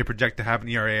 they project to have an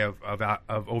ERA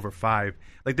of over 5.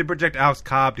 Like they project Alex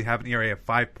Cobb to have an ERA of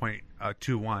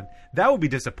 5.21. That would be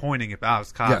disappointing if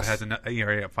Alex Cobb Yes. has an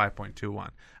ERA of 5.21.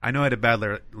 I know he had a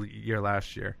bad year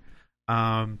last year.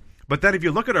 But then if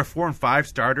you look at our 4 and 5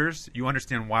 starters, you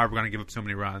understand why we're going to give up so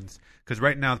many runs. Because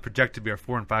right now, the projected to be our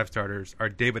 4 and 5 starters are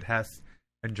David Hess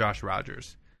and Josh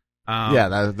Rogers.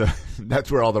 yeah,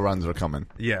 that's where all the runs are coming.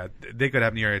 Yeah, they could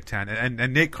have an ERA of 10.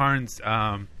 And Nate Carnes,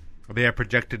 they are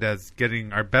projected as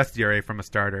getting our best ERA from a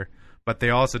starter, but they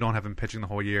also don't have him pitching the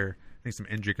whole year. I think some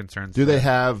injury concerns. Do they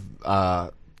have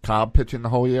Cobb pitching the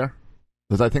whole year?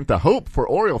 Because I think the hope for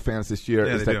Oriole fans this year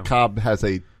Yeah, is they that do. Cobb has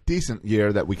a decent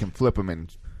year that we can flip him in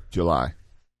July.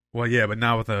 Well, yeah, but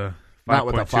not with a Not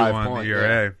with a 5 5.21 point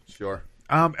ERA. Yeah, sure.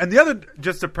 And the other,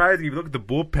 just surprising, if you look at the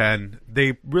bullpen,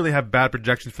 they really have bad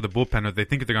projections for the bullpen. Or they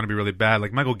think they're going to be really bad.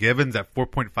 Like Michael Givens at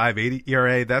 4.58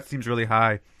 ERA, that seems really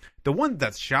high. The one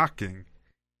that's shocking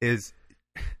is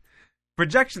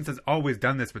projections has always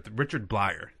done this with Richard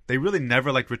Blyer. They really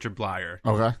never liked Richard Blyer.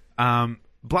 Okay.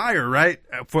 Blyer, right,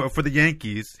 for the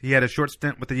Yankees, he had a short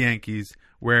stint with the Yankees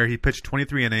where he pitched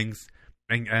 23 innings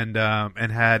and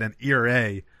had an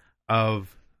ERA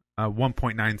of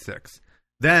 1.96.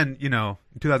 Then, in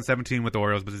 2017 with the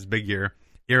Orioles was his big year,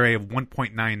 ERA of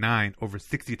 1.99 over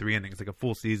 63 innings, like a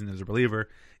full season as a reliever,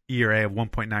 ERA of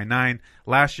 1.99.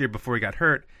 Last year, before he got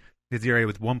hurt, his ERA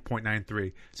was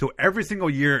 1.93. So every single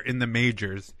year in the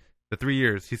majors, the 3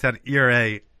 years, he's had an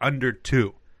ERA under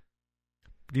 2.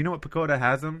 Do you know what Pacoda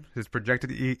has him? His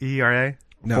projected ERA?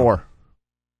 No. 4.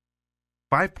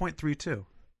 5.32.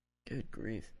 Good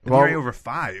grief. An Well- ERA over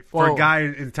 5 for well- a guy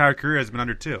his entire career has been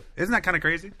under 2. Isn't that kind of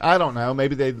crazy? I don't know.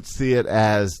 Maybe they see it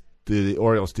as the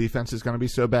Orioles' defense is going to be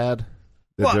so bad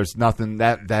that Well- there's nothing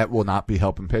that will not be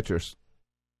helping pitchers.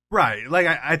 Right. Like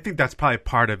I think that's probably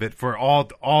part of it. For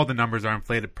all the numbers are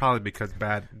inflated, probably because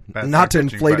bad Not to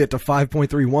pitching, inflate but- it to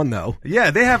 5.31 though.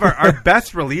 Yeah, they have our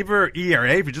best reliever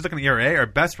ERA. If you're just looking at ERA, our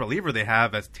best reliever they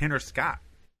have as Tanner Scott.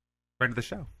 Friend of the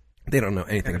show. They don't know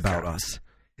anything about us.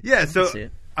 Yeah. So see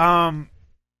it.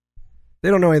 They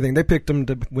don't know anything. They picked them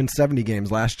to win 70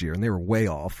 games last year, and they were way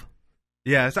off.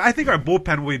 Yeah, so I think our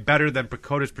bullpen will be better than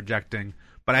Pacoda's projecting,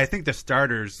 but I think the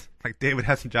starters, like David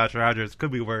Hess and Josh Rogers,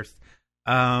 could be worse.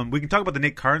 We can talk about the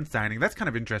Nate Carnes signing. That's kind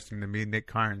of interesting to me, Nate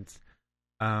Carnes.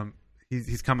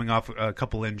 He's coming off a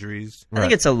couple injuries. I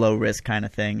think it's a low risk kind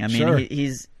of thing. I mean, Sure.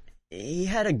 he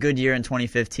had a good year in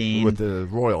 2015 With the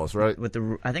Royals, right? with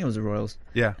the I think it was the Royals.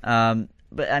 Yeah.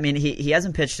 But I mean, he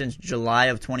hasn't pitched since July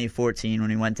of 2014 when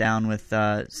he went down with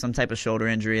some type of shoulder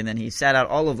injury, and then he sat out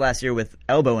all of last year with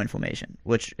elbow inflammation,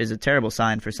 which is a terrible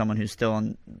sign for someone who's still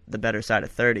on the better side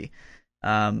of 30.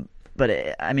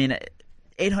 But I mean,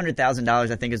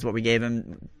 $800,000 I think is what we gave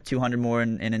him, $200 more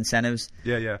in incentives.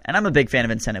 Yeah. And I'm a big fan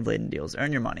of incentive-laden deals.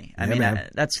 Earn your money. I Yeah, mean, man.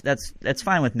 that's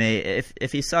fine with me.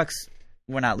 If he sucks,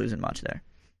 we're not losing much there.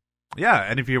 Yeah,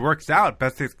 and if he works out,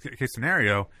 best case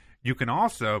scenario, you can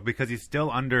also, because he's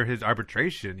still under his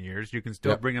arbitration years, you can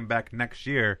still Yep. bring him back next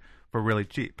year for really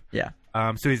cheap. Yeah.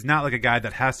 So he's not like a guy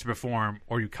that has to perform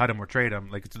or you cut him or trade him.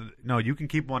 Like, no, you can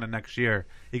keep him on next year.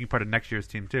 He can be part of next year's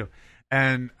team too.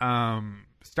 And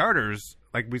starters,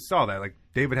 like we saw that, like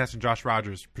David Hess and Josh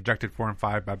Rogers projected 4 and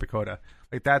 5 by Bakota.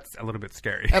 Like that's a little bit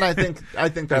scary. And I think that's I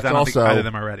don't think also either of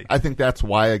them are ready. I think that's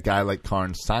why a guy like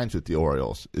Karnes signs with the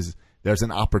Orioles is there's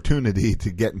an opportunity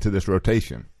to get into this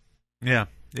rotation. Yeah,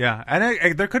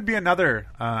 and there could be another,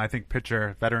 I think,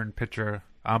 veteran pitcher,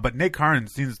 but Nate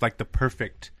Karnes seems like the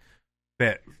perfect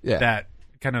fit. Yeah. That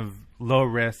kind of low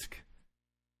risk,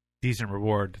 decent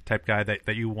reward type guy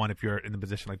that you want if you're in the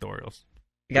position like the Orioles.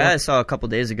 The guy I saw a couple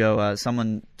days ago,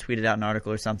 someone tweeted out an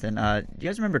article or something. Do you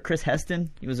guys remember Chris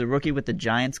Heston? He was a rookie with the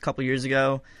Giants a couple years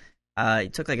ago. He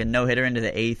took like a no-hitter into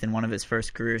the 8th in one of his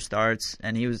first career starts,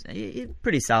 and he had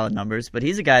pretty solid numbers. But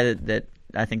he's a guy that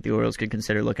I think the Orioles could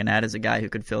consider looking at as a guy who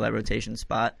could fill that rotation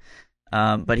spot.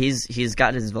 But he's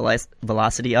got his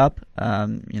velocity up.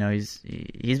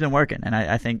 He's been working, and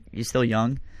I think he's still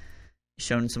young. He's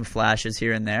shown some flashes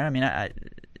here and there. I mean,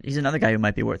 he's another guy who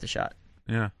might be worth a shot.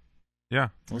 Yeah.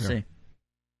 We'll see.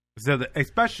 So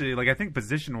especially like I think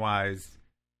position wise,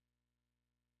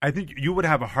 I think you would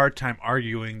have a hard time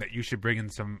arguing that you should bring in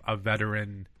a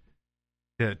veteran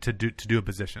to do a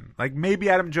position. Like maybe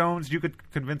Adam Jones, you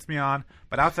could convince me on,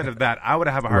 but outside of that, I would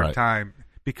have a hard time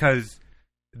because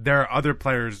there are other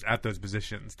players at those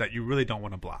positions that you really don't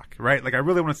want to block, right? Like I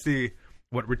really want to see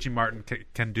what Richie Martin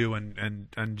can do and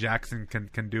Jackson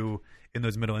can do in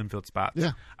those middle infield spots.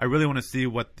 Yeah. I really want to see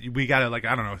what we got. Like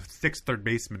I don't know, 6 third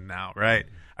basemen now, right?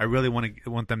 I really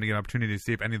want them to get an opportunity to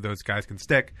see if any of those guys can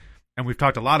stick. And we've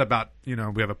talked a lot about, we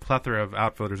have a plethora of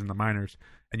outfielders in the minors,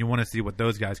 and you want to see what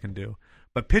those guys can do.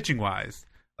 But pitching wise,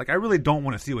 like I really don't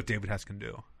want to see what David Hess can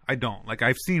do. I don't. Like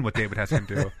I've seen what David Hess can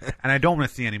do, and I don't want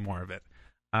to see any more of it.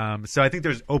 So I think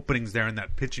there's openings there in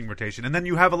that pitching rotation. And then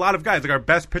you have a lot of guys, like our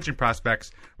best pitching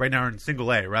prospects right now are in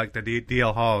single A, right? Like the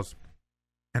DL Halls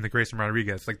and the Grayson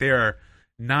Rodriguez. Like they are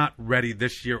not ready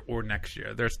this year or next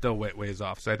year. They're still ways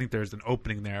off. So I think there's an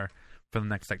opening there for the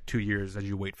next 2 years as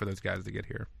you wait for those guys to get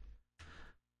here.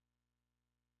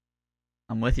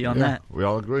 I'm with you on that. We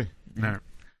all agree. All right.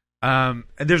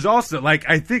 And there's also,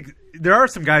 I think there are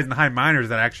some guys in the high minors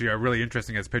that actually are really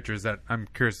interesting as pitchers that I'm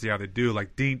curious to see how they do.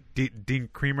 Like Dean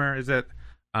Creamer, is it?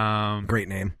 Great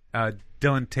name.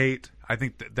 Dylan Tate. I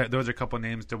think that those are a couple of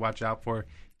names to watch out for.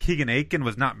 Keegan Aiken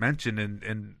was not mentioned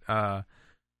in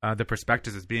the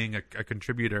prospectus as being a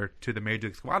contributor to the Major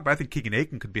League squad, but I think Keegan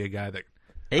Aiken could be a guy that...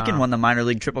 Aiken won the minor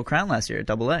league Triple Crown last year at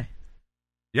Double-A.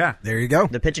 Yeah. There you go.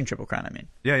 The pitching Triple Crown, I mean.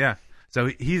 Yeah. So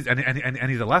he's and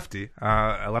he's a lefty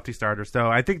starter. So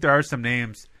I think there are some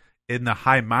names in the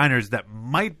high minors that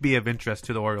might be of interest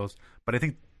to the Orioles, but I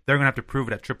think they're going to have to prove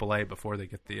it at AAA before they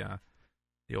get the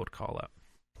old call up.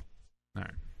 All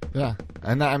right. Yeah,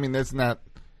 and I mean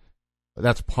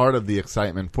that's part of the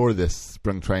excitement for this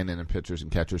spring training and pitchers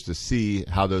and catchers to see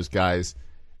how those guys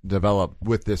develop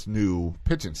with this new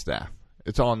pitching staff.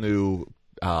 It's all new.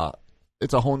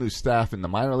 It's a whole new staff in the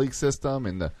minor league system,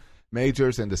 in the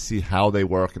majors, and to see how they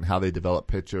work and how they develop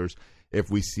pitchers. If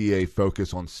we see a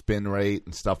focus on spin rate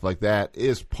and stuff like that,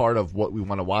 is part of what we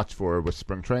want to watch for with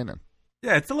spring training.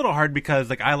 Yeah, it's a little hard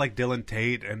because I like Dylan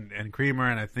Tate and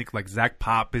Creamer, and I think Zach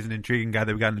Pop is an intriguing guy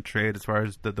that we got in the trade as far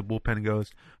as the bullpen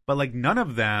goes. But none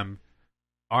of them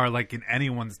are in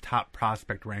anyone's top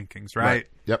prospect rankings, right?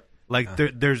 Yep.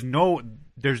 There's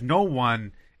no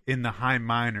one in the high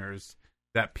minors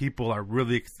that people are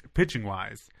really pitching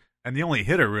wise, and the only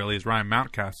hitter really is Ryan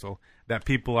Mountcastle that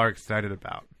people are excited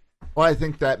about. Well, I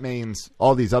think that means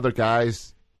all these other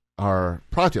guys are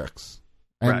projects.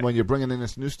 And Right. when you're bringing in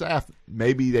this new staff,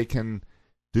 maybe they can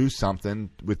do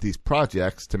something with these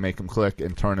projects to make them click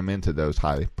and turn them into those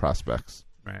high prospects.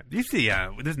 Right. You see,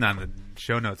 this is not in the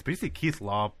show notes, but you see Keith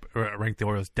Law ranked the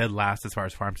Orioles dead last as far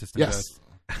as farm system Yes.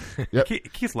 goes. Yep.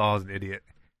 Keith Law is an idiot.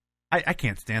 I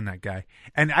can't stand that guy.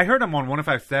 And I heard him on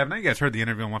 105.7. You guys heard the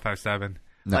interview on 105.7.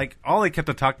 No. All he kept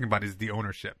on talking about is the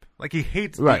ownership. He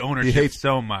hates Right. the ownership He hates-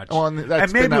 so much. Oh, and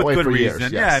that's maybe been that with way good for years,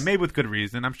 reason. yes. Yeah, maybe with good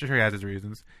reason. I'm sure he has his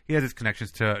reasons. He has his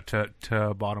connections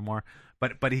to Baltimore.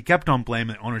 But he kept on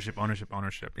blaming ownership.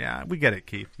 Yeah, we get it,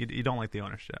 Keith. You don't like the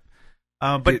ownership.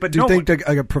 But do you think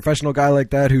a professional guy like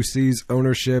that who sees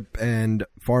ownership and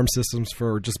farm systems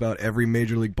for just about every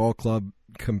major league ball club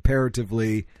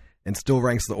comparatively and still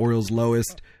ranks the Orioles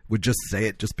lowest would just say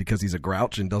it just because he's a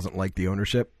grouch and doesn't like the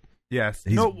ownership? Yes.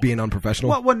 He's being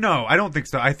unprofessional? Well, no, I don't think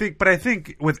so. I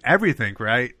think with everything,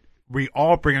 right, we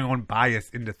all bring our own bias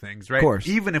into things, right? Of course.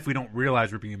 Even if we don't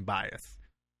realize we're being biased,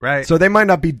 right? So they might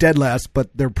not be dead last, but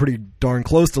they're pretty darn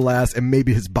close to last, and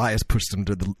maybe his bias pushed them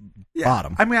to the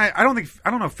bottom. I mean, I don't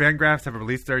know if Fangraphs have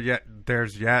released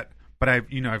theirs yet, but I've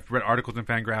read articles in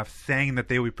Fangraphs saying that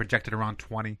they would be projected around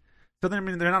 20. So they're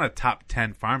not a top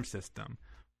 10 farm system,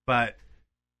 but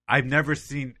I've never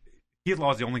seen Keith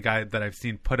Law is the only guy that I've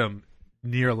seen put him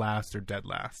near last or dead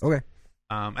last. Okay.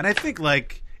 And I think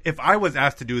like if I was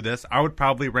asked to do this, I would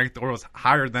probably rank the Orioles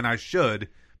higher than I should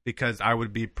because I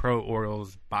would be pro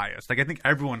Orioles biased. Like I think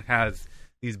everyone has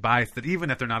these bias that even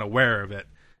if they're not aware of it,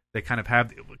 they kind of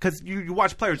have, because you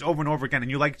watch players over and over again and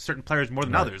you like certain players more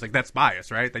than others. Like that's bias,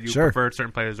 right? That you prefer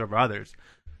certain players over others.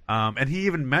 And he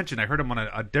even mentioned, I heard him on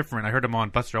I heard him on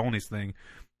Buster Olney's thing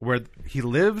where he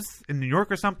lives in New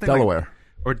York or something. Delaware.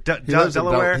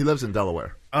 Delaware. He lives in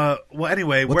Delaware. Well,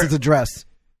 anyway. What's his address?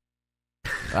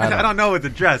 I don't know his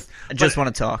address. I just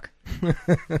want to talk.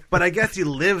 But I guess he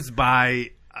lives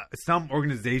by some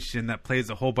organization that plays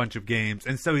a whole bunch of games.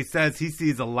 And so he says he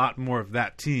sees a lot more of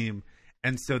that team.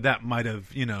 And so that might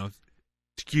have,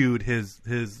 skewed his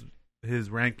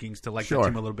rankings to like the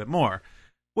team a little bit more.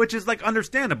 Which is like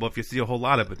understandable if you see a whole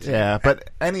lot of it. Yeah, but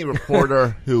any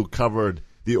reporter who covered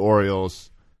the Orioles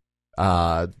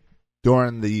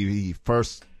during the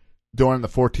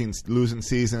 14 losing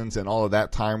seasons and all of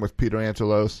that time with Peter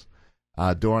Angelos,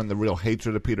 during the real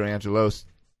hatred of Peter Angelos,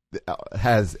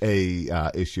 has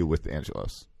a issue with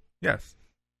Angelos. Yes.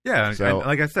 Yeah, so, and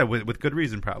like I said, with good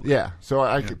reason probably. Yeah, so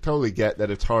I could totally get that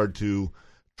it's hard to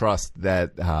trust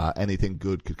that anything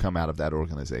good could come out of that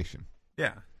organization.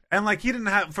 Yeah. And like he didn't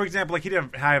have, for example, like he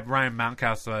didn't have Ryan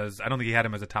Mountcastle as, I don't think he had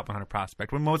him as a top 100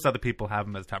 prospect, when most other people have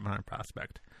him as a top 100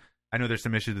 prospect. I know there's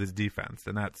some issues with his defense,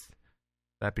 and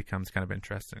that becomes kind of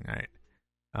interesting, right?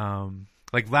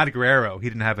 Like Vlad Guerrero, he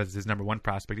didn't have as his number one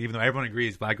prospect, even though everyone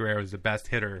agrees Vlad Guerrero is the best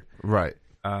hitter, right?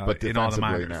 But in all the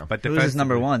minors. No. But who was his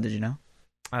number one? Did you know?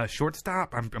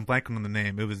 Shortstop. I'm blanking on the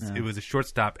name. It was a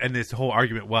shortstop, and this whole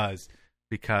argument was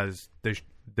because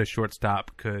the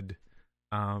shortstop could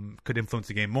influence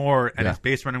the game more, and his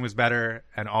base running was better,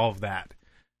 and all of that.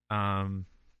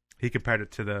 He compared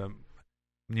it to the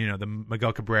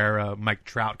Miguel Cabrera, Mike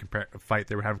Trout fight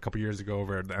they were having a couple years ago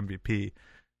over the MVP,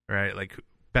 right? Like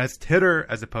best hitter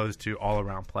as opposed to all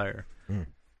around player.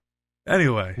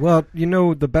 Anyway, well,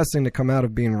 the best thing to come out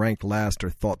of being ranked last or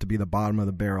thought to be the bottom of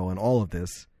the barrel in all of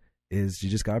this is you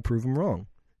just got to prove them wrong.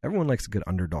 Everyone likes a good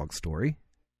underdog story.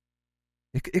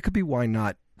 It could be why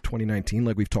not 2019,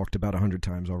 like we've talked about 100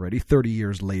 times already. 30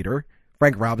 years later,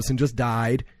 Frank Robinson just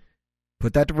died.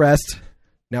 Put that to rest.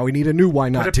 Now we need a new why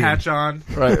not put a team. patch on.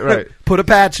 Right. Put a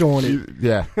patch on it.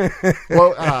 Yeah.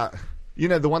 Well,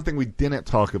 the one thing we didn't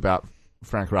talk about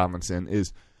Frank Robinson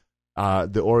is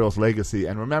the Orioles' legacy.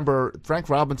 And remember, Frank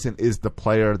Robinson is the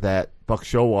player that Buck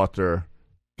Showalter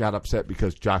got upset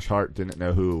because Josh Hart didn't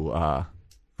know who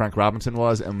Frank Robinson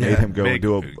was and made him go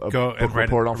do a book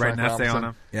report on Frank Robinson. On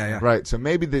him. Yeah. Right. So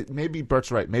maybe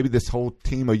Bert's right. Maybe this whole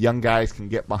team of young guys can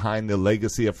get behind the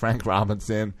legacy of Frank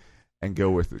Robinson and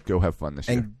go have fun this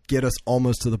year. And get us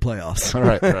almost to the playoffs.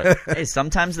 Right. Hey,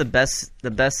 sometimes the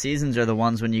best seasons are the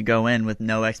ones when you go in with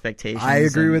no expectations. I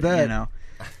agree with that.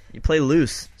 You play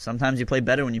loose. Sometimes you play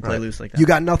better when you play loose like that. You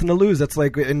got nothing to lose. That's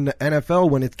like in the NFL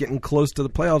when it's getting close to the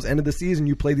playoffs, end of the season,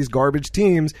 you play these garbage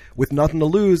teams with nothing to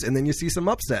lose, and then you see some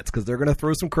upsets because they're going to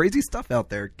throw some crazy stuff out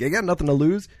there. You got nothing to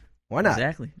lose. Why not?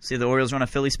 Exactly. See, the Orioles run a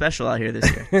Philly special out here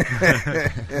this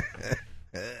year.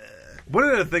 One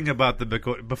other thing about the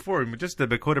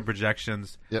Bakota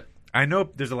projections. Yep. I know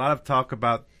there's a lot of talk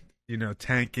about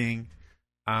tanking,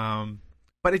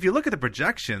 but if you look at the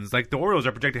projections, like the Orioles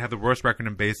are projected to have the worst record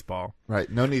in baseball. Right.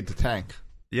 No need to tank.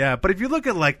 Yeah, but if you look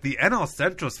at like the NL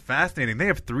Central is fascinating. They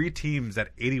have 3 teams at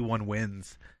 81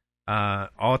 wins,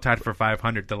 all tied for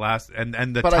 500. The last and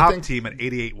the top team at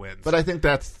 88 wins. But I think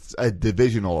that's a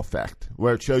divisional effect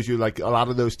where it shows you like a lot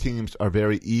of those teams are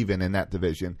very even in that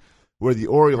division. Where the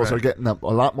Orioles are getting a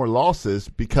lot more losses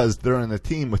because they're in a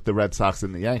team with the Red Sox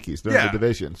and the Yankees. They're in the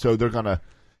division. So they're going to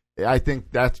 – I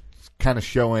think that's kind of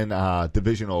showing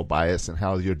divisional bias and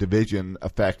how your division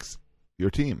affects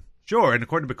your team. Sure, and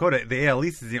according to Bakota, the AL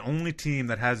East is the only team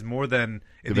that has more than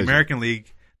 – in the American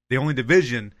League, the only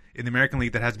division in the American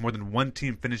League that has more than one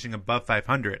team finishing above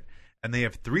 500. And they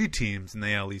have 3 teams in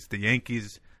the AL East, the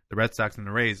Yankees, the Red Sox, and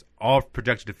the Rays, all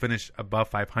projected to finish above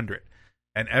 500.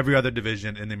 And every other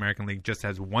division in the American League just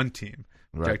has one team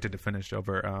projected to finish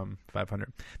over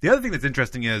 500. The other thing that's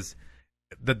interesting is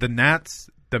that the Nats,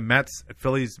 the Mets,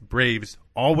 Phillies, Braves,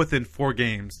 all within 4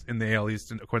 games in the AL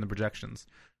East according to projections,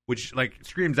 which like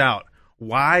screams out,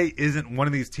 why isn't one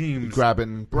of these teams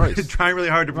grabbing Bryce? Trying really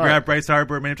hard to grab Bryce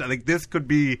Harper. Like this could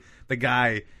be the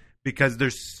guy because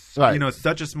there's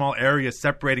such a small area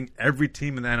separating every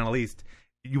team in the NL East.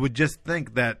 You would just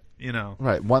think that.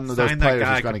 One of those players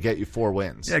is going to get you 4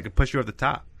 wins. Yeah, it could push you over the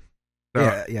top. So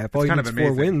yeah. If all you kind need of is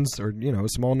 4 amazing. wins or a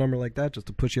small number like that just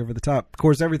to push you over the top. Of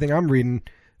course, everything I'm reading,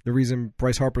 the reason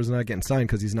Bryce Harper's not getting signed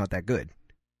because he's not that good.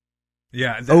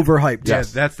 Yeah, Overhyped. Yeah,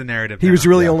 Yes. that's the narrative. He now. was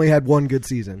really only had one good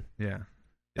season. Yeah.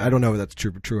 I don't know if that's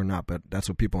true or not, but that's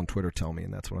what people on Twitter tell me,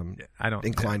 and that's what I'm I don't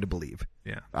inclined to believe.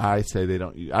 Yeah. I say they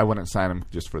don't. I wouldn't sign him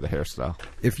just for the hairstyle.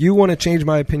 If you want to change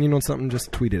my opinion on something,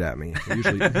 just tweet it at me.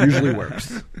 It usually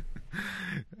works.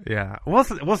 Yeah. We'll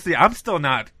see. I'm still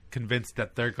not convinced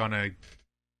that they're gonna.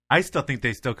 I still think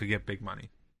they still could get big money.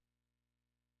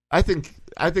 I think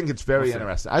it's very We'll see.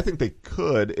 interesting. I think they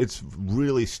could. It's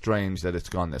really strange that it's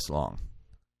gone this long,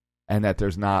 and that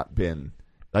there's not been,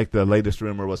 like, the latest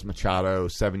rumor was Machado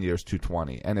 7 years,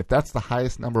 220, and if that's the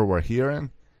highest number we're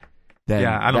hearing, then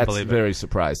Yeah, I don't that's believe it. very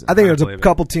surprising. I think I there's a believe it.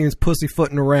 couple teams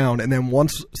pussyfooting around, and then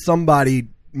once somebody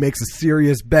makes a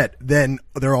serious bet, then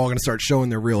they're all going to start showing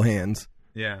their real hands.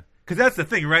 Yeah. Because that's the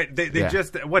thing, right? They Yeah.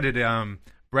 just what did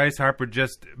Bryce Harper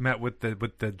just met with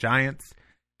the Giants.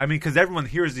 I mean, because everyone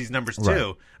hears these numbers too, Right.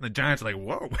 and the Giants are like,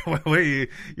 "Whoa, what are you?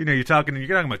 You're talking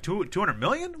about 200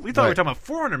 million? We thought we were Right. talking about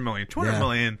 400 million, 200 Yeah.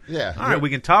 million. Yeah. all right,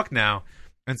 we can talk now."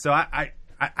 And so I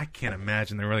can't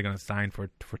imagine they're really going to sign for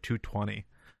 220.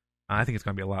 I think it's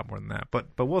going to be a lot more than that, but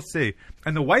we'll see.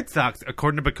 And the White Sox,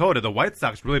 according to Bakota, the White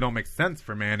Sox really don't make sense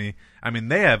for Manny. I mean,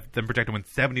 they have them projected to win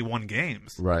 71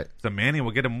 games. Right. So Manny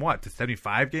will get him what, to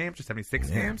 75 games or 76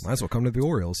 games? Might as well come to the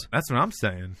Orioles. That's what I'm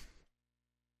saying.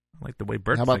 I like the way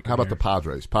Bert's How about thinking the here.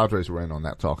 Padres? Padres were in on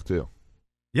that talk too.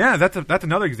 Yeah, that's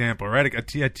another example, right? A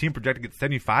team projected to get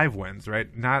 75 wins,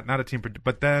 right? Not a team,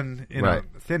 but then Right.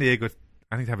 San Diego,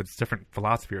 I think they have a different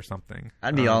philosophy or something.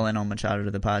 I'd be all in on Machado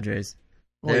to the Padres.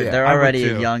 Well, They're, yeah, they're I would already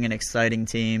too. a young and exciting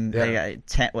team. Yeah. They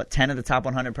got 10 of the top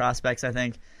 100 prospects, I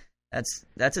think.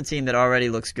 That's a team that already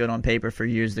looks good on paper for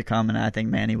years to come, and I think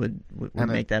Manny would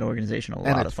And make that organization a And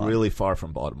lot of it's fun. really far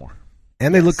from Baltimore.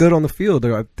 And they look good on the field.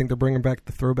 I think they're bringing back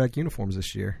the throwback uniforms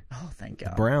this year. Oh, thank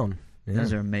God. Brown. Yeah.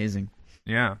 Those are amazing.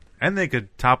 Yeah, and they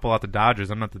could topple out the Dodgers.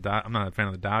 I'm not a fan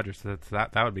of the Dodgers, so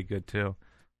that would be good too.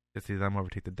 To see them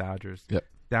overtake the Dodgers. Yep.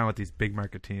 Down with these big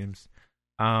market teams.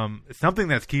 Something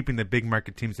that's keeping the big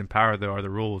market teams in power, though, are the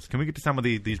rules. Can we get to some of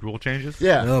these rule changes?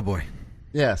 Yeah. Oh, boy.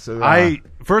 Yeah. So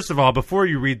First of all, before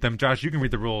you read them, Josh, you can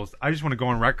read the rules. I just want to go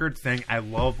on record saying I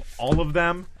love all of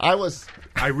them. I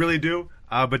really do.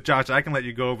 But Josh, I can let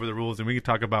you go over the rules, and we can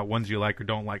talk about ones you like or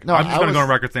don't like. No, I'm just I going to go was- on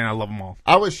record saying I love them all.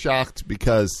 I was shocked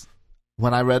because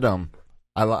when I read them,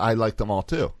 I liked them all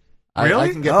too. Really? I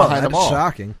can get Oh, behind them that's all.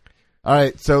 shocking. All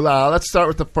right, so let's start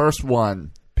with the first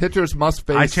one. Pitchers must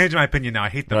face. I changed my opinion now. I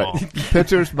hate them all.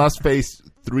 Pitchers must face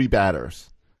 3 batters.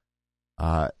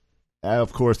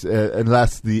 Of course,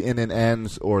 unless the inning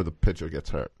ends or the pitcher gets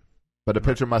hurt. But a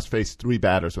pitcher must face 3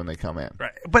 batters when they come in.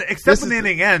 Right. But except This when the is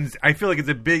inning ends, I feel like it's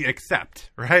a big accept,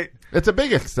 right? It's a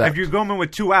big accept. If you go in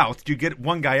with 2 outs, you get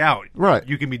one guy out. Right.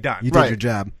 You can be done. You Right. did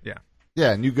your job. Yeah.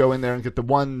 Yeah, and you go in there and get the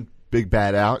one big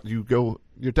bat out.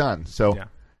 You're done. So Yeah.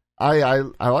 I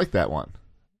like that one.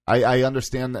 I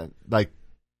understand that, like,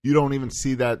 you don't even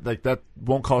see that, like, that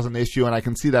won't cause an issue, and I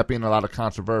can see that being a lot of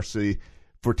controversy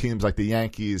for teams like the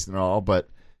Yankees and all, but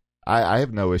I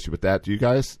have no issue with that. Do you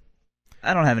guys?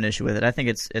 I don't have an issue with it. I think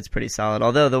it's pretty solid.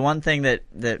 Although the one thing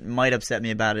that might upset me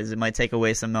about it is it might take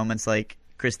away some moments like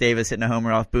Chris Davis hitting a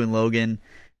homer off Boone Logan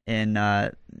in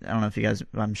I don't know if you guys,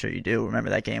 I'm sure you do,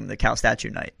 remember that game, the Cal Statue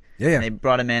night. Yeah. And they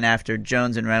brought him in after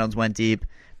Jones and Reynolds went deep.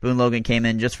 Boone Logan came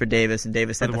in just for Davis, and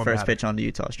Davis For had the the one first batter. pitch onto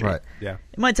Utah Street. Right. Yeah.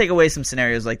 It might take away some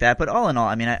scenarios like that, but all in all,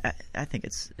 I mean, I think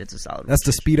it's a solid. That's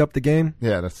to speed up the game.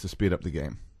 Yeah, that's to speed up the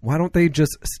game. Why don't they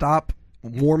just stop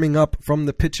warming up from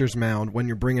the pitcher's mound when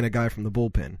you're bringing a guy from the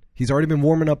bullpen? He's already been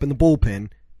warming up in the bullpen.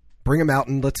 Bring him out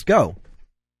and let's go.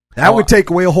 That would take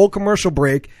away a whole commercial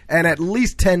break and at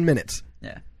least 10 minutes.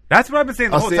 Yeah. That's what I've been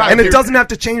saying the Oh, whole see, time. And it doesn't have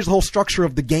to change the whole structure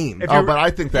of the game. If Oh, you're- but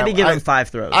I think that Maybe give him 5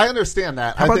 throws. I understand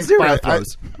that. How I about think 0 by-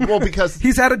 throws? well, because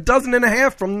He's had a dozen and a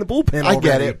half from the bullpen I get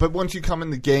already. it, but once you come in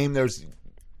the game,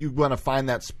 you want to find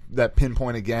that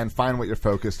pinpoint again, find what you're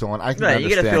focused on. I can Right, you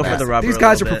get a understand feel that. for the rubber. These a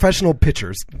guys are little bit. professional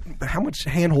pitchers. How much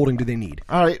hand-holding do they need?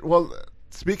 All right. Well,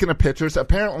 speaking of pitchers,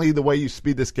 apparently the way you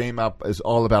speed this game up is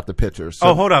all about the pitchers. So,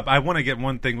 Oh, hold up! I want to get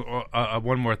one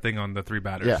more thing on the 3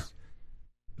 batters. Yeah.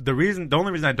 The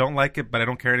only reason I don't like it, but I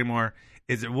don't care anymore,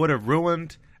 is it would have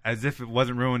ruined, as if it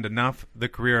wasn't ruined enough, the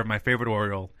career of my favorite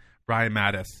Oriole, Brian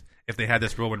Mattis. If they had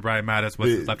this rule when Brian Mattis was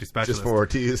his lefty specialist, just for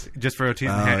Ortiz. just for Ortiz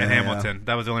and yeah, Hamilton,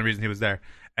 that was the only reason he was there,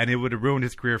 and it would have ruined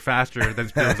his career faster than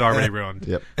his career was already ruined.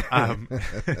 Yep.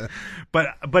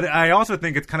 But I also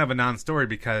think it's kind of a non-story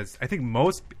because I think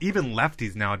even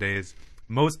lefties nowadays,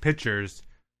 most pitchers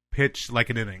pitch like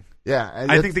an inning. Yeah.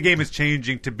 and I it's- think the game is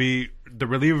changing to be the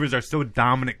relievers are so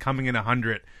dominant coming in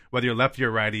 100, whether you're lefty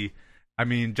or righty. I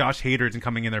mean, Josh Hader isn't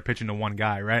coming in there pitching to one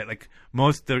guy, right? Like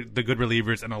most of the good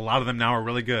relievers, and a lot of them now are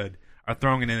really good, are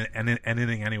throwing an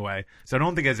inning anyway. So I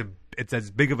don't think it's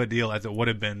as big of a deal as it would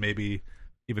have been maybe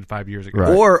even 5 years ago.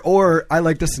 Right. Or I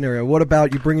like this scenario. What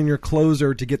about you bring in your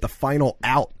closer to get the final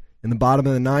out in the bottom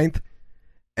of the ninth,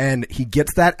 and he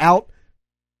gets that out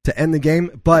to end the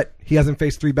game, but he hasn't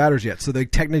faced 3 batters yet, so they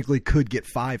technically could get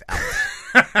 5 outs.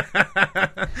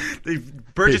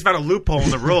 Burgess found a loophole in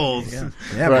the rules.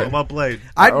 Yeah, Right. Well played.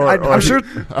 I'm sure.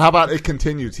 How about it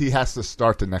continues? He has to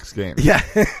start the next game. Yeah,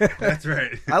 That's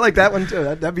right. I like that one too.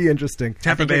 That'd be interesting.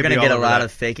 I think you're going to get a lot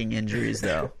of faking injuries,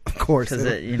 though. Of course, 'Cause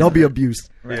they'll be abused.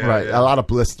 Yeah, Right. yeah. A lot of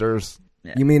blisters.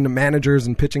 Yeah. You mean the managers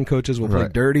and pitching coaches will play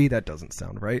Right. dirty? That doesn't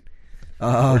sound right.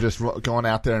 Or just going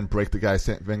out there and break the guy's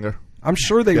finger. I'm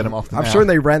sure they. Get 'em off the I'm mound. sure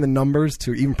they ran the numbers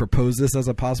to even propose this as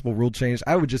a possible rule change.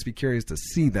 I would just be curious to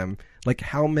see them, like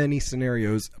how many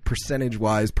scenarios,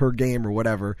 percentage-wise, per game or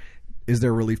whatever, is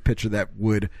there a relief pitcher that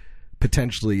would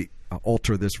potentially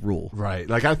alter this rule? Right.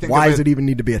 Like I think. Why of does it even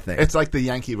need to be a thing? It's like the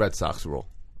Yankee Red Sox rule.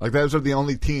 Like those are the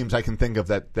only teams I can think of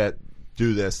that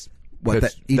do this. What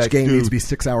that each game needs to be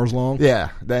 6 hours long? Yeah.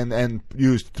 Then and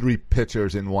use 3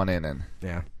 pitchers in one inning.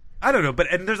 Yeah. I don't know,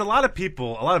 and there's a lot of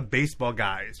people, a lot of baseball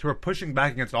guys who are pushing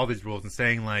back against all these rules and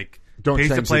saying like, Don't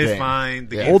pace of change play the is game. fine,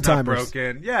 the Yeah. game's not Old-timers.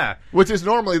 broken. Yeah, Which is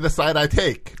normally the side I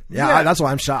take. Yeah, that's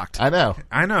why I'm shocked. I know.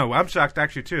 I know. I'm shocked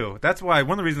actually too. That's why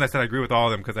one of the reasons I said I agree with all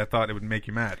of them because I thought it would make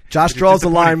you mad. Josh Which is draws the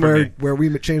disappointing line for me. where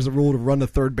we change the rule to run to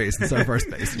third base instead of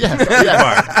first base. Yeah.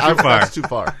 Too far. That's too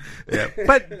far. Yeah.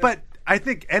 But I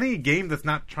think any game that's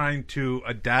not trying to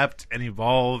adapt and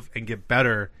evolve and get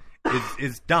better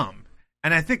is dumb.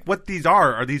 And I think what these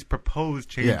are these proposed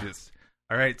changes.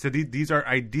 All right, so these are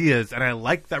ideas, and I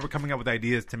like that we're coming up with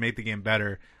ideas to make the game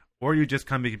better. Or you just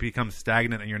become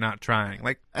stagnant and you're not trying.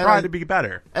 Like try to be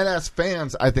better. And as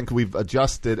fans, I think we've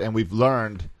adjusted and we've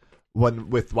learned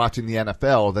with watching the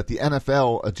NFL that the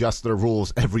NFL adjusts their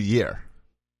rules every year,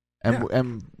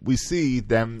 and we see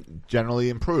them generally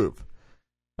improve.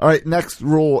 All right, next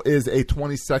rule is a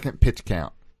 20-second pitch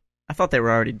count. I thought they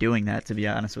were already doing that, to be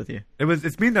honest with you.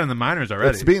 It's being done in the minors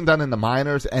already. It's being done in the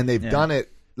minors, and they've done it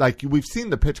like we've seen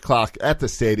the pitch clock at the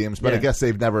stadiums, but I guess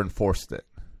they've never enforced it.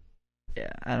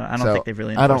 Yeah, I don't think they've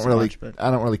really. I don't enforced it really. much, but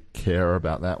I don't really care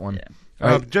about that one. Yeah.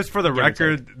 All right. Just for the Give or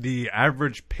record, the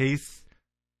average pace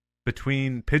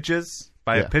between pitches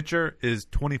by a Yeah. pitcher is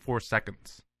 24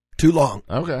 seconds. Too long.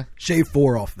 Okay, Shave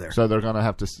 4 off there. so they're going to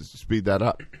have to speed that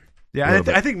up. Yeah, Little and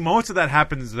bit. I think most of that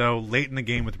happens though late in the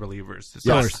game with relievers. So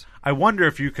Yes. I wonder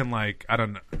if you can I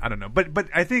don't know. But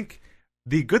I think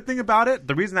the good thing about it,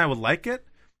 the reason I would like it,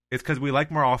 is because we like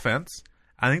more offense.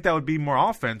 I think that would be more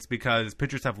offense because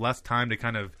pitchers have less time to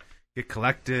kind of get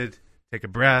collected, take a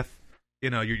breath. You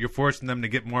know, you're forcing them to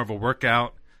get more of a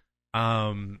workout,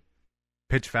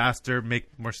 pitch faster, make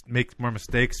more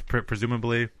mistakes,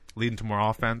 presumably leading to more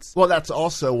offense. Well, that's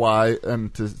also why,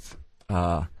 and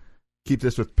to keep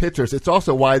this with pitchers, it's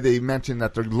also why they mentioned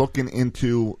that they're looking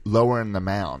into lowering the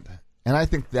mound. And I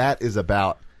think that is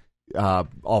about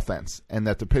offense, and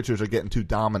that the pitchers are getting too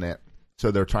dominant, so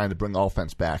they're trying to bring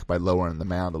offense back by lowering the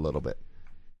mound a little bit.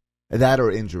 That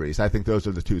or injuries. I think those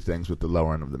are the two things with the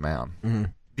lowering of the mound. Mm-hmm.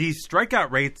 The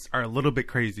strikeout rates are a little bit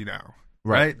crazy now,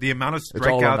 Right. right? The amount of It's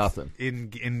all or strikeouts nothing.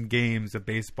 in games of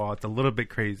baseball, it's a little bit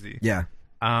crazy. Yeah.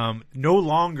 No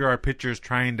longer are pitchers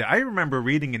trying to. I remember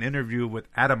reading an interview with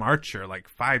Adam Archer like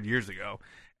 5 years ago,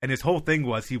 and his whole thing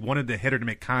was he wanted the hitter to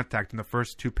make contact in the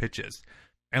first 2 pitches,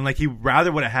 and like he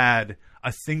rather would have had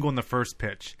a single in the first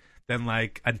pitch than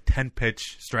like a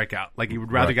 10-pitch strikeout. Like he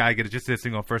would rather Right. guy get just a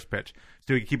single first pitch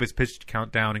so he could keep his pitch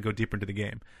count down and go deeper into the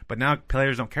game. But now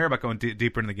players don't care about going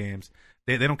deeper into the games.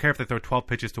 They don't care if they throw 12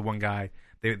 pitches to one guy.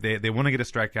 They want to get a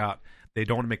strikeout. They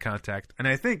don't want to make contact, and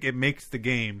I think it makes the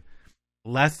game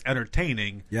less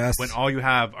entertaining Yes. when all you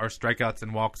have are strikeouts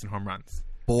and walks and home runs.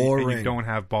 Boring. And you don't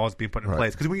have balls being put in Right.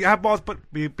 place. Because when you have balls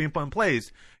being put in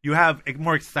place, you have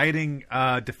more exciting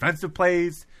defensive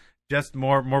plays, just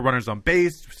more runners on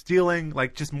base, stealing,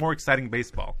 like just more exciting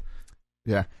baseball.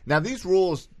 Yeah. Now, these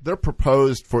rules, they're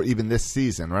proposed for even this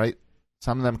season, right?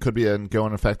 Some of them could be go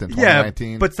in effect in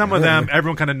 2019. Yeah, but some of them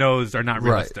everyone kind of knows are not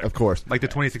realistic. Right, of course. Like the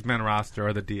 26-man roster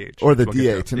or the DH. Or the We'll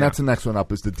get DH. to. And Yeah. that's the next one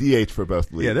up is the DH for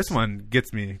both leagues. Yeah, this one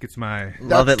gets my...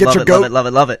 love it, Get love your it, goat. love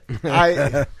it, love it, love it.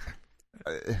 I,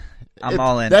 I'm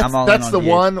all in. That's, I'm all that's in the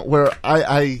on DH. one where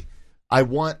I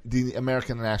want the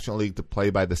American National League to play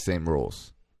by the same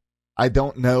rules. I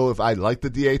don't know if I like the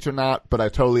DH or not, but I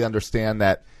totally understand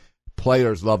that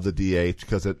players love the DH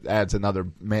because it adds another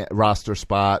roster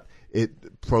spot.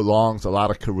 It prolongs a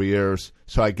lot of careers.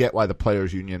 So I get why the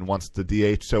players' union wants the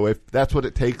DH. So if that's what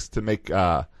it takes to make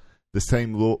the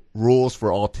same rules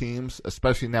for all teams,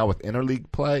 especially now with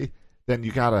interleague play, then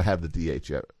you got to have the DH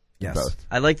in Yes. both.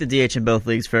 I like the DH in both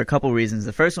leagues for a couple reasons.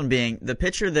 The first one being the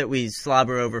pitcher that we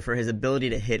slobber over for his ability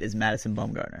to hit is Madison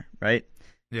Bumgarner, right?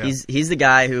 Yeah. He's the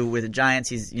guy who with the Giants,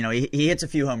 he hits a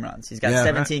few home runs. He's got Yeah.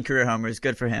 17 career homers.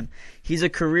 Good for him. He's a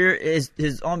career his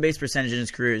on base percentage in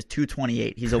his career is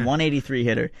 .228. He's a 183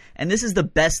 hitter, and this is the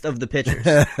best of the pitchers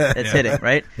that's hitting,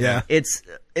 right? Yeah. It's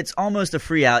almost a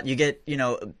free out. You get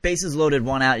bases loaded,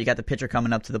 1 out. You got the pitcher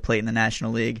coming up to the plate in the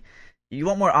National League. You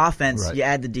want more offense, Right. you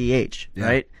add the DH, Yeah.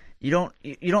 right? You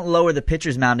don't lower the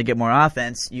pitcher's mound to get more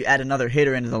offense. You add another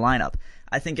hitter into the lineup.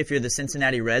 I think if you're the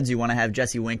Cincinnati Reds, you want to have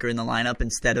Jesse Winker in the lineup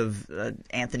instead of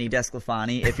Anthony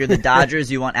DeSclafani. If you're the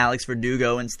Dodgers, you want Alex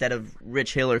Verdugo instead of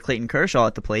Rich Hill or Clayton Kershaw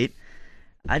at the plate.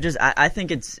 I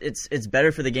think it's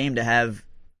better for the game to have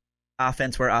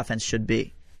offense where offense should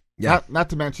be. Yeah. Not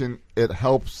to mention, it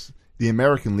helps the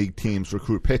American League teams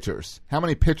recruit pitchers. How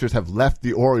many pitchers have left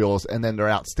the Orioles and then they're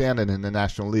outstanding in the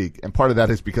National League? And part of that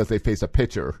is because they face a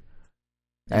pitcher.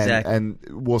 Exactly. And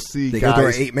we'll see They guys. go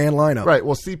through an 8-man lineup. Right.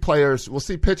 We'll see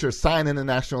pitchers sign in the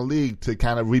National League to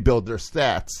kind of rebuild their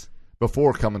stats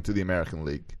before coming to the American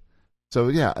League. So,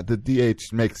 yeah, the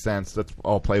DH makes sense. Let's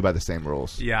all play by the same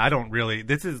rules. Yeah, I don't really.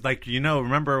 This is like,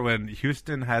 remember when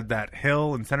Houston had that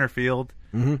hill in center field?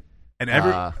 Mm-hmm. And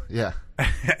Yeah.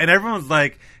 and everyone's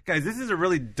like, guys, this is a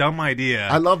really dumb idea.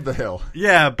 I love the hill.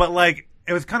 Yeah, but like,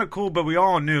 it was kind of cool, but we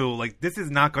all knew, like, this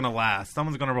is not going to last.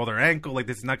 Someone's going to roll their ankle. Like,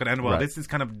 this is not going to end well. Right. This is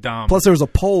kind of dumb. Plus, there was a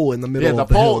pole in the middle Yeah, of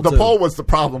the hill, the too. pole was the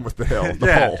problem with the hill. The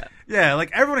yeah, pole. yeah,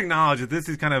 like everyone acknowledged that this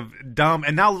is kind of dumb,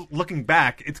 and now looking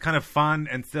back, it's kind of fun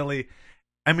and silly.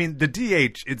 I mean, the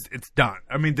DH, it's done.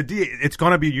 I mean, it's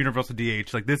going to be a universal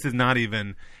DH. Like, this is not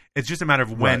even. It's just a matter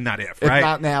of when, not if, right? If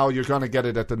not now, you're going to get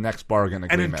it at the next bargain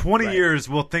and agreement. in 20 Right. years,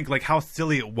 we'll think like how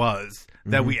silly it was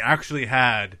that we actually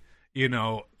had,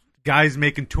 guys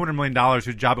making $200 million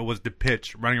whose job it was to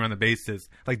pitch, running around the bases.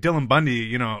 Like Dylan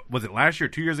Bundy, was it last year,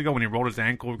 2 years ago when he rolled his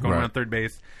ankle going Right. around third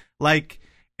base? Like,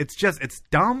 it's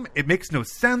dumb. It makes no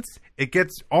sense. It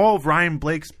gets all of Ryan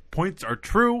Blake's points are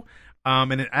true,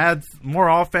 and it adds more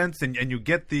offense, and you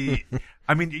get the.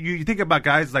 I mean, you think about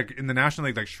guys like in the National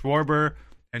League, like Schwarber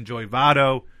and Joey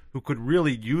Votto, who could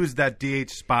really use that DH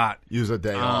spot. Use a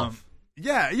day off.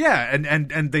 Yeah,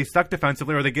 and they suck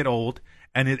defensively or they get old,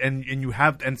 and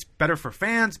it's better for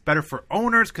fans, better for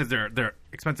owners because their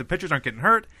expensive pitchers aren't getting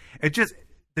hurt. It just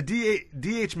the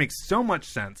DH makes so much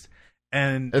sense,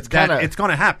 and It's that kinda- it's going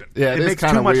to happen. Yeah, it is makes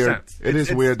kind too of much weird. sense.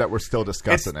 It's weird that we're still It's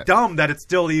discussing it. dumb that it's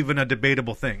still even a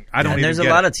debatable thing. I don't. And even there's a get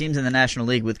lot it. of teams in the National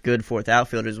League with good fourth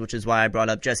outfielders, which is why I brought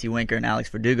up Jesse Winker and Alex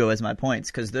Verdugo as my points,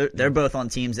 because they're both on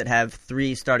teams that have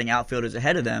 3 starting outfielders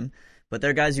ahead of them, but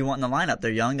they're guys you want in the lineup.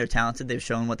 They're young, they're talented, they've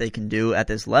shown what they can do at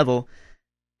this level,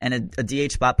 and a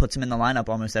DH spot puts them in the lineup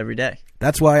almost every day.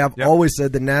 That's why I've Yep. always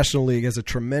said the National League has a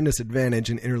tremendous advantage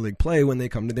in interleague play when they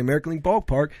come to the American League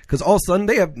ballpark, because all of a sudden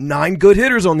they have 9 good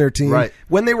hitters on their team Right.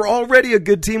 when they were already a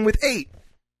good team with 8.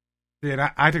 Yeah,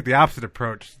 and I took the opposite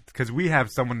approach because we have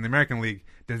someone in the American League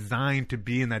designed to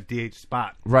be in that DH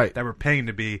spot, Right. That we're paying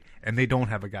to be, and they don't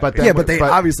have a guy. But paid. that- Yeah, but they but-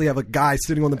 obviously have a guy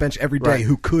sitting on the bench every day Right.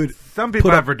 who could some people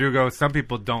put have up Verdugo, some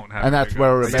people don't have. And that's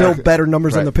Verdugo. where still American- better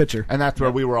numbers than Right. the pitcher. And that's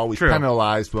where we were always True.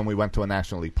 penalized when we went to a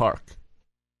National League park.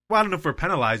 Well, I don't know if we're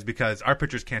penalized because our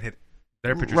pitchers can't hit.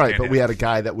 Their pitchers Right, can't but hit. we had a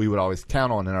guy that we would always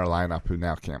count on in our lineup who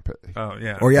now can't pitch. Oh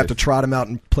yeah, Or you have to trot him out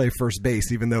and play first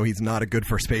base, even though he's not a good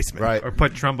first baseman. Right. or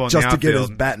put Trumbo in Just the to get his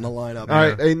outfield. bat in the lineup. All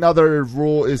right, another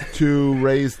rule is to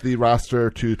raise the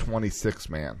roster to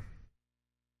 26-man,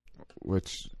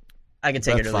 which, I can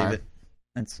take it That's or leave fine. it.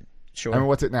 That's sure. I mean,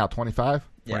 what's it now, 25?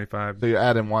 25. So you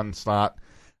add in one slot.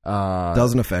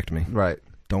 Doesn't affect me. Right.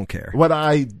 Don't care. What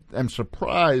I am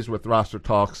surprised with roster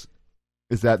talks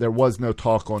is that there was no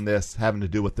talk on this having to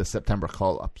do with the September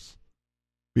call-ups.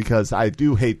 Because I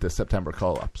do hate the September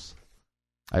call-ups.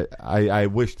 I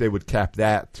wish they would cap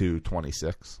that to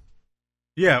 26.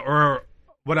 Yeah, or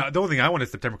the only thing I want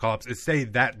is September call-ups is say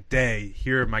that day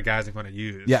here are my guys I'm going to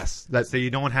use. Yes, that's So you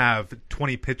don't have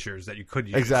 20 pitchers that you could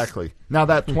use. exactly. Now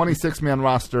that 26-man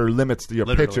roster limits your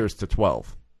Literally. pitchers to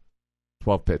 12.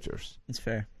 12 pitchers. It's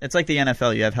fair. It's like the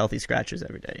NFL. You have healthy scratchers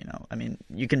every day. I mean,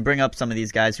 you can bring up some of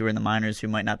these guys who are in the minors who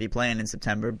might not be playing in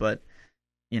September, but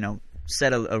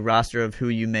set a roster of who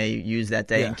you may use that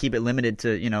day and keep it limited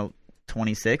to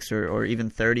 26 or even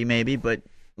 30 maybe. But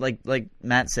like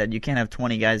Matt said, you can't have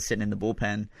 20 guys sitting in the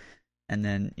bullpen and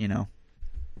then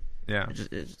Yeah.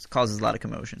 It just causes a lot of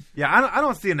commotion. Yeah, I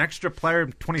don't see an extra player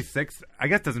 26. I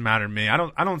guess it doesn't matter to me. I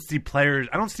don't see players.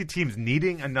 I don't see teams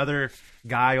needing another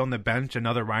guy on the bench,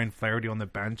 another Ryan Flaherty on the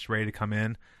bench ready to come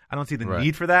in. I don't see the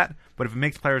need for that. But if it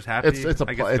makes players happy, it's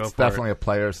definitely a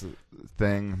players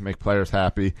thing. Make players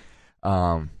happy.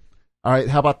 All right,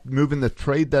 how about moving the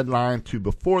trade deadline to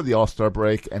before the All-Star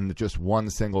break and just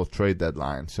one single trade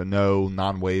deadline? So no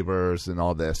non-waivers and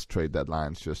all this trade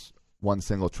deadlines, just one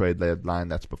single trade deadline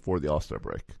that's before the All-Star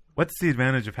break. What's the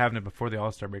advantage of having it before the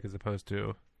All-Star break as opposed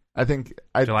to I think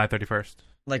July 31st?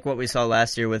 Like what we saw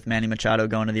last year with Manny Machado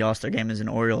going to the All-Star game as an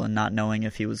Oriole and not knowing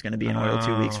if he was going to be an Oriole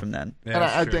 2 weeks from then. Yeah, and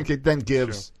that's I true. think it then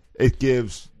gives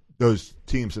those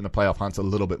teams in the playoff hunts a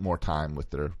little bit more time with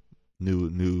their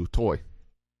new toy.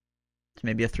 It's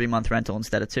maybe a 3-month rental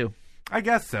instead of 2. I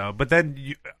guess so, but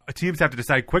then teams have to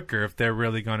decide quicker if they're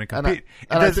really going to compete.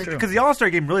 I think- Because the All-Star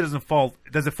game really doesn't fall.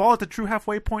 Does it fall at the true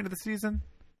halfway point of the season?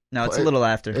 No, it's a little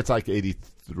after. It's like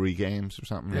 83 games or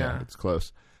something. Yeah, Yeah. it's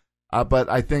close. But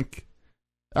I think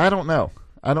I don't know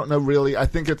really. I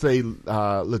think it's a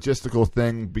logistical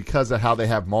thing because of how they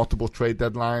have multiple trade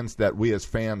deadlines that we as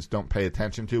fans don't pay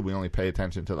attention to. We only pay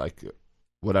attention to like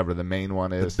whatever the main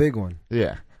one is. The big one.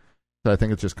 Yeah. So I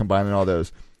think it's just combining all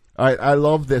those. All right, I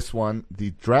love this one.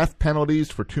 The draft penalties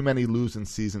for too many losing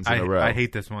seasons in a row. I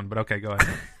hate this one, but okay, go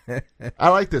ahead. I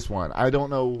like this one. I don't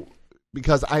know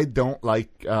because I don't like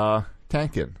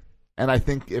tanking. And I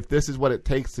think if this is what it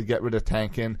takes to get rid of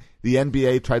tanking, the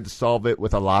NBA tried to solve it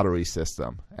with a lottery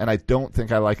system. And I don't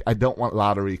want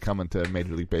lottery coming to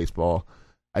Major League Baseball.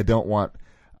 I don't want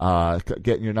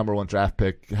getting your number one draft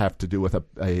pick have to do with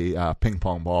a ping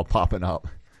pong ball popping up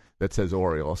that says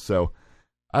Orioles. So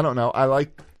I don't know. I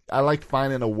like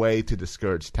finding a way to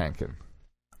discourage tanking.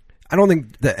 I don't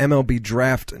think the MLB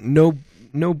draft, no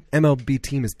MLB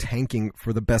team is tanking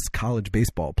for the best college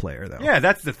baseball player, though. Yeah,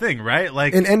 that's the thing, right?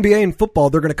 Like In NBA and football,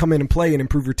 they're going to come in and play and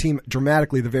improve your team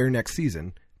dramatically the very next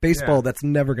season. Baseball, Yeah. that's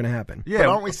never going to happen. yeah, But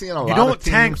aren't we seeing a lot you don't of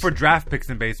teams- tank for draft picks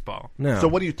in baseball No. So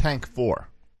what do you tank for?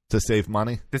 To save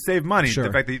money? to save money. Sure.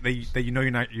 The fact that you know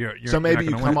you're So maybe you're you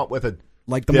not come gonna win. up with a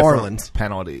like the different Marlins.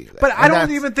 penalty. But I And don't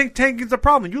that's- even think tanking's a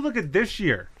problem. You look at this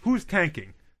year. Who's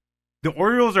tanking? The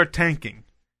Orioles are tanking.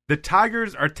 The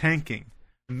Tigers are tanking.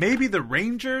 Maybe the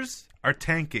Rangers are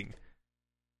tanking.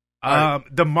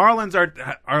 The Marlins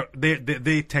are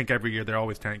they tank every year. They're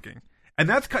always tanking,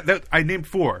 and I named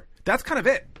 4. That's kind of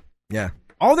it. Yeah.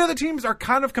 All the other teams are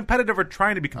kind of competitive or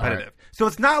trying to be competitive. right. So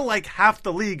it's not like half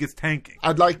the league is tanking.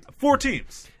 I'd like 4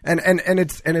 teams. And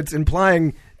it's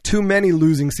implying too many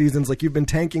losing seasons. Like you've been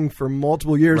tanking for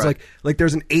multiple years. Right. Like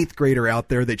there's an 8th grader out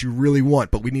there that you really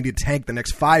want, but we need to tank the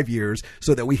next 5 years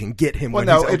so that we can get him when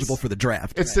he's eligible for the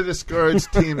draft. It's to discourage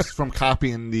teams from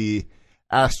copying the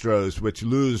Astros, which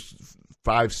lose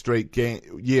 5 straight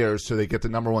years, so they get the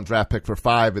number 1 draft pick for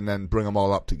 5 and then bring them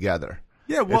all up together.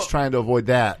 Yeah, well, It's trying to avoid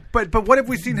that. but what have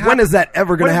we seen happen? When is that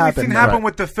ever going to What have happen? we seen happen Right.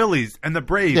 with the Phillies and the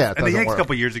Braves Yeah, it and the doesn't Yankees work. a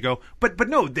couple years ago? But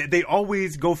no, they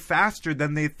always go faster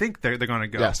than they think they're going to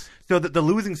go. Yes. So the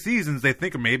losing seasons they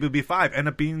think maybe it'll be 5 end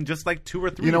up being just like 2 or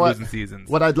 3 You know what? losing seasons.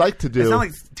 What I'd like to do, It's not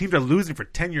like teams are losing for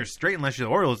 10 years straight unless you're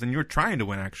the Orioles and you're trying to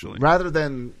win actually. rather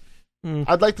than,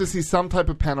 I'd like to see some type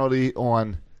of penalty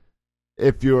on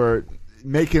if you're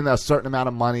making a certain amount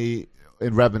of money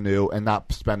in revenue and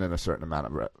not spending a certain amount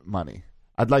of money.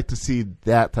 I'd like to see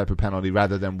that type of penalty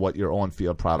rather than what your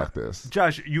on-field product is.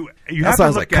 Josh, you That have to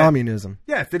sounds look like at communism.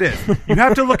 Yes, it is. You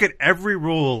have to look at every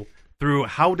rule through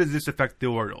how does this affect the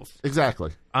Orioles?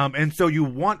 Exactly. And so you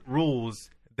want rules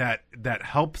that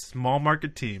help small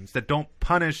market teams that don't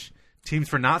punish teams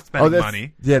for not spending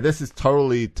money. Yeah, this is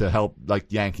totally to help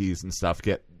like Yankees and stuff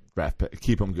get draft pick,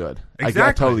 keep them good. I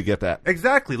Exactly. totally get that.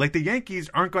 Exactly. Like the Yankees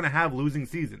aren't going to have losing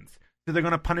seasons. So they're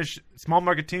going to punish small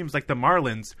market teams like the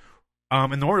Marlins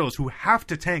and the Orioles who have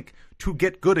to tank to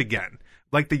get good again.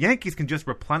 Like the Yankees can just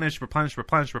replenish.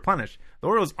 The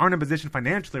Orioles aren't in a position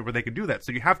financially where they can do that.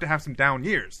 So you have to have some down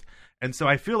years. And so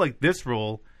I feel like this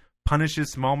rule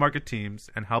punishes small market teams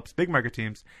and helps big market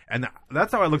teams. And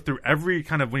that's how I look through every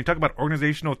kind of, when you talk about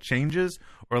organizational changes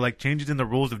or like changes in the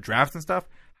rules of drafts and stuff,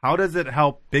 how does it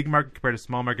help big market compared to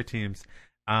small market teams?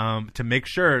 To make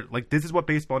sure, like, this is what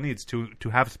baseball needs to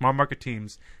have small market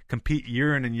teams compete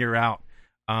year in and year out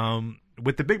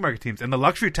with the big market teams. And the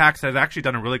luxury tax has actually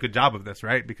done a really good job of this,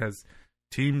 right? Because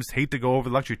teams hate to go over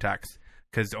the luxury tax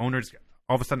because all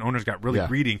of a sudden owners got really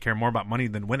greedy and care more about money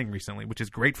than winning recently, which is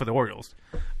great for the Orioles.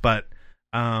 But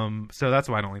so that's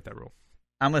why I don't like that rule.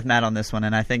 I'm with Matt on this one,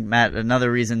 and I think, Matt,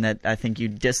 another reason that I think you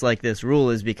dislike this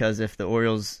rule is because if the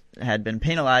Orioles had been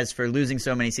penalized for losing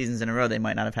so many seasons in a row, they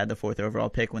might not have had the 4th overall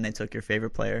pick when they took your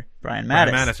favorite player, Brian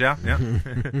Mattis. Yeah.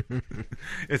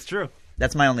 It's true.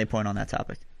 That's my only point on that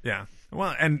topic. Yeah.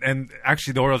 Well, and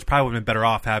actually, the Orioles probably would have been better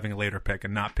off having a later pick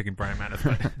and not picking Brian Mattis.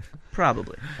 But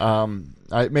Probably.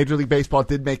 Major League Baseball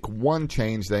did make one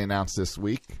change they announced this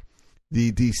week.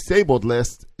 The disabled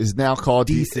list is now called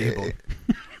Disabled.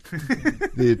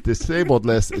 The disabled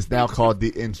list is now called the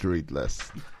injured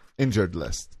list.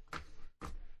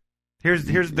 here's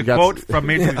the You got- quote from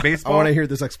Major League I Baseball. want to hear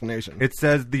this explanation. It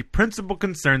says, the principal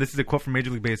concern, this is a quote from Major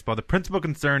League Baseball, the principal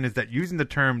concern is that using the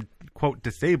term, quote,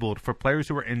 disabled for players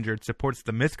who are injured supports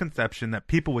the misconception that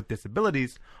people with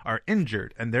disabilities are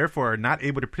injured and therefore are not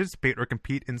able to participate or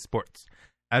compete in sports.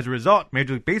 As a result,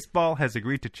 Major League Baseball has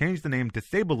agreed to change the name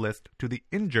disabled list to the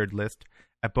injured list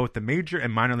at both the major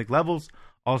and minor league levels.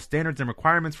 All standards and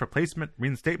requirements for placement,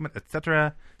 reinstatement,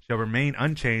 etc. shall remain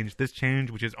unchanged. This change,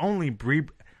 which is only a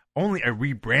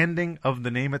rebranding of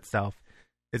the name itself,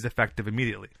 is effective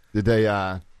immediately. Did they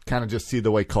kind of just see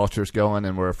the way culture's going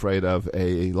and were afraid of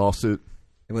a lawsuit?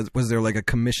 Was there like a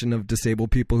commission of disabled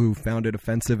people who found it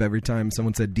offensive every time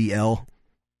someone said DL?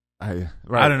 I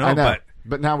don't know,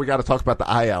 but now we got to talk about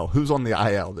the IL. Who's on the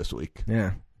IL this week?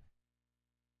 Yeah.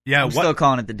 Yeah, I'm still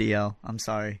calling it the DL. I'm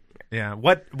sorry. Yeah,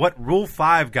 what Rule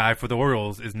 5 guy for the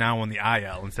Orioles is now on the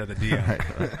IL instead of the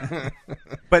DL?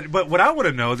 But what I want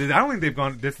to know is I don't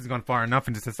think this has gone far enough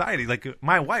into society. Like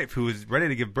my wife, who is ready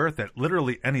to give birth at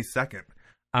literally any second,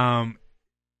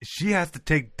 she has to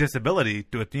take disability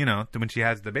to when she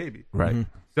has the baby. Right.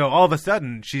 Mm-hmm. So all of a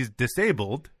sudden she's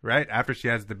disabled, right, after she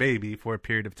has the baby for a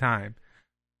period of time.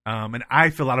 And I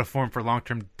fill out a form for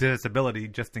long-term disability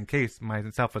just in case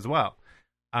myself as well.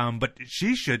 But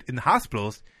she should, in the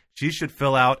hospitals, she should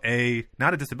fill out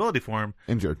not a disability form.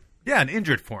 Injured. Yeah, an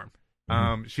injured form.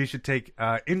 She should take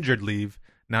injured leave,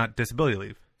 not disability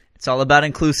leave. It's all about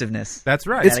inclusiveness. That's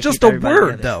right. It's Gotta just keep a everybody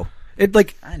word, together. though. It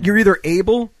like I know. you're either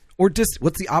able or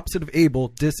what's the opposite of able?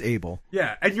 Disable.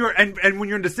 Yeah, and and when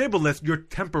you're in disabled list, you're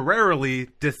temporarily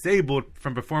disabled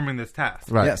from performing this task.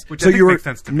 Right. Yes. Which So I think you were makes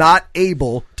sense to me. not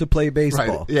able to play Right.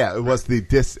 baseball. Yeah, it was the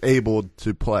disabled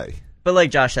to play. But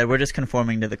like Josh said, we're just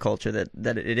conforming to the culture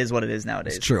that it is what it is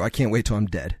nowadays. It's true. I can't wait till I'm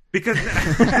dead. Because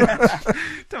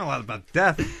talking a lot about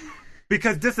death.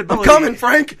 Because I'm disability. coming,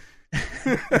 Frank.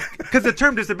 Because the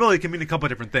term disability can mean a couple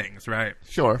of different things, right?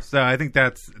 Sure. So I think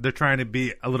they're trying to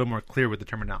be a little more clear with the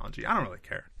terminology. I don't really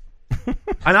care.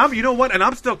 And you know what? And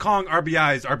I'm still calling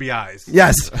RBIs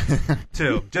Yes.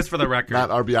 too, just for the record. Not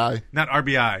RBI. Not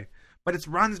RBI. But it's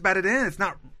runs batted in. It's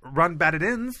not run batted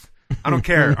ins. I don't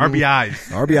care.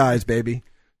 RBIs. RBIs, baby.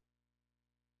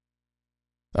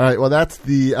 All right. Well, that's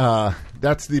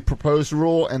the proposed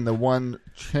rule and the one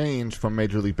change from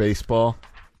Major League Baseball.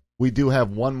 We do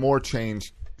have one more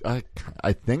change. I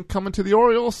think coming to the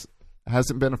Orioles.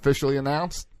 Hasn't been officially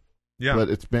announced. Yeah. But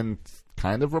it's been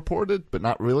kind of reported, but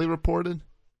not really reported.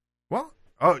 Well,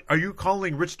 are you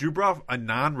calling Rich Dubroff a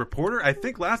non-reporter? I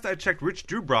think last I checked, Rich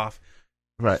Dubroff,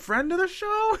 Right. friend of the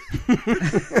show.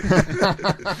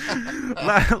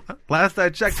 Last I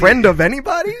checked, Friend of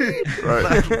anybody?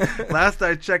 Right. Last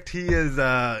I checked, he is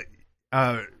a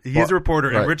reporter,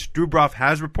 and Right. Rich Dubroff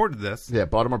has reported this. Yeah,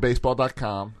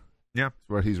 BaltimoreBaseball.com. Yeah. That's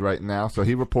where he's right now. So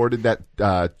he reported that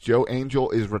Joe Angel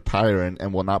is retiring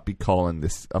and will not be calling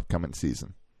this upcoming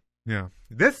season. Yeah.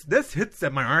 This hits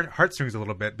at my heartstrings a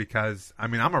little bit because, I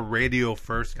mean, I'm a radio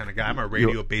first kind of guy. I'm a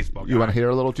radio baseball guy. You want to hear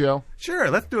a little, Joe? Sure.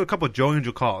 Let's do a couple of Joe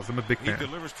Angel calls. I'm a big He fan.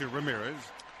 delivers to Ramirez,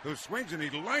 who swings and he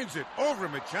lines it over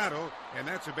Machado, and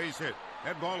that's a base hit.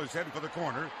 That ball is heading for the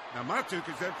corner. Now Matuk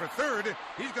is headed for third.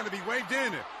 He's going to be waved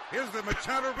in. Here's the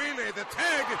Machado relay, the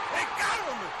tag. They got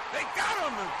him! They got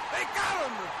him! They got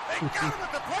him! They got him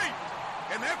at the plate!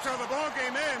 And that's how the ball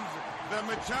game ends. The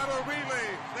Machado relay.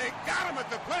 They got him at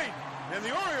the plate. And the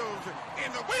Orioles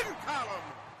in the win column.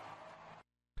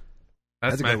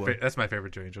 That's a good one. That's my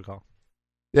favorite Joe Angel call.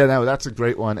 Yeah, no, that's a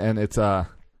great one, and it's a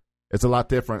lot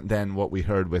different than what we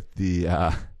heard with the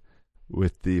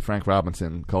Frank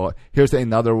Robinson call. Here's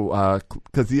another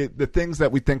because the things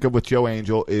that we think of with Joe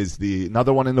Angel is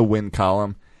another one in the win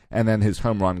column, and then his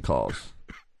home run calls.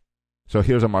 So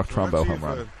here's a Mark Trumbo Let's see home if,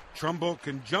 run. Trumbo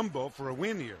can jumbo for a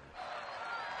win here.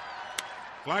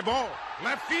 Fly ball,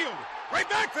 left field, right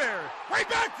back there, right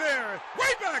back there, way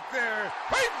back there,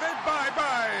 right there,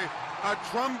 bye-bye. A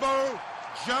Trumbo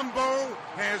jumbo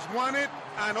has won it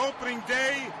on opening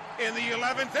day in the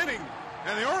 11th inning.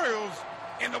 And the Orioles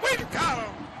in the win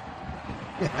column.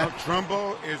 Now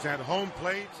Trumbo is at home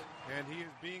plate, and he is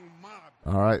being mobbed.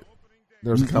 All right,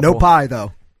 there's a couple. No pie,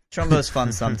 though. Trumbo's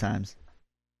fun sometimes.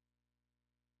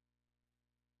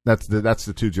 That's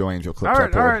the two Joe Angel clips. All I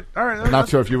right, pulled. all right. I'm not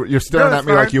sure if you're staring at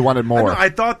me like you wanted more. I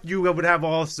thought you would have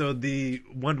also the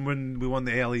one when we won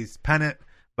the AL East pennant,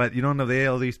 but you don't know the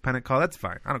AL East pennant call. That's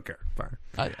fine. I don't care.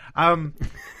 Fine.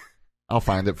 I'll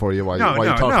find it for you while No, you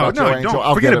no, talk about Joe Angel. don't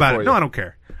I'll forget get about it. For it. you. No, I don't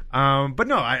care. But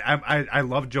no, I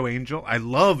love Joe Angel. I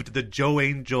loved the Joe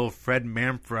Angel Fred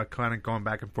Manfra kind of going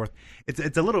back and forth.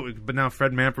 It's a little, but now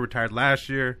Fred Manfra retired last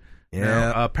year. Yeah.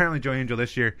 Now, apparently Joe Angel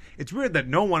this year. It's weird that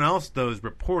no one else though is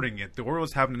reporting it. The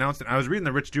Orioles haven't announced it. I was reading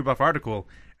the Rich Duboff article,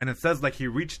 and it says like he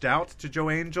reached out to Joe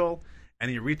Angel and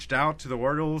he reached out to the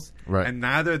Orioles, Right. and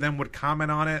neither of them would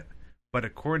comment on it. But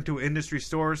according to an industry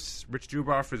source, Rich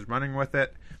Duboff is running with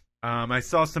it. I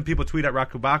saw some people tweet at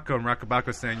Rakubako, and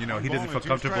Rakubako saying, he doesn't Ball feel and 2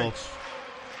 comfortable. strikes.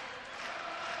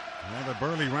 Now the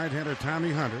burly right-hander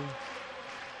Tommy Hunter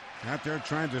out there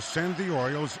trying to send the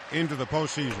Orioles into the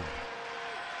postseason.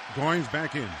 Goins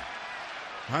back in.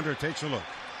 Hunter takes a look.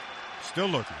 Still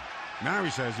looking. Now he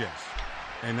says yes.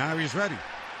 And now he's ready.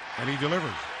 And he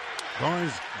delivers.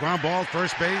 Goins, ground ball,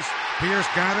 first base. Pierce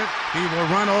got it. He will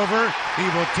run over. He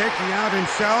will take the out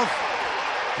himself.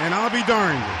 And I'll be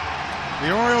darned.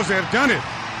 The Orioles have done it.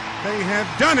 They have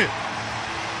done it.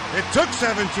 It took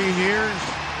 17 years.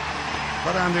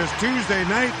 But on this Tuesday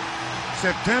night,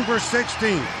 September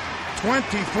 16th,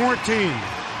 2014,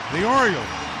 the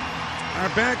Orioles are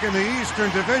back in the Eastern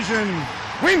Division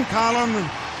win column.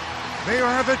 They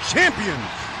are the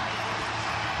champions.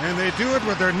 And they do it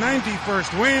with their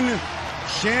 91st win.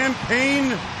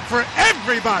 Champagne for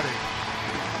everybody.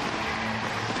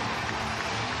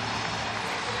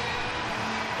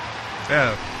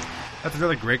 Yeah, that's a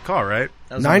really great call, right?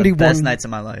 That was one of the 91 best nights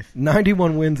of my life.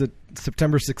 91 wins at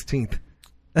September 16th.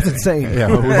 That's insane. Yeah,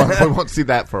 we won't see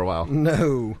that for a while.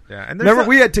 No. Yeah, and there's Remember, a-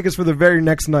 we had tickets for the very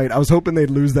next night. I was hoping they'd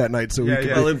lose that night so we could.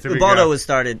 Yeah. Well, There we Ubaldo go. was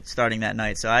starting that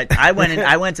night, so I went in.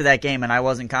 I went to that game and I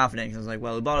wasn't confident because I was like,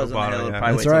 "Well, Ubaldo's on the Ubaldo, hill. yeah.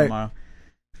 Probably That's wait till right. tomorrow."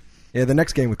 Yeah, the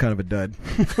next game was kind of a dud.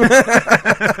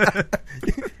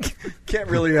 Can't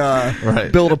really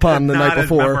build upon the Not night as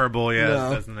before. memorable, yeah,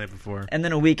 No. as the night before. And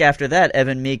then a week after that,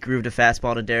 Evan Meek grooved a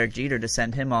fastball to Derek Jeter to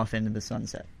send him off into the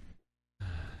sunset.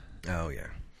 Oh yeah.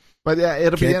 But yeah,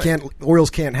 it'll be Orioles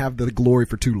can't have the glory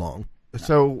for too long.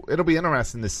 so it'll be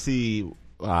interesting to see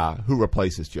who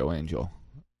replaces Joe Angel,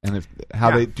 and if how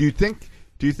Yeah. they do you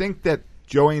think that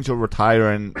Joe Angel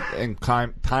retiring and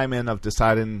time in of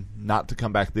deciding not to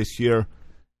come back this year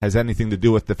has anything to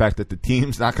do with the fact that the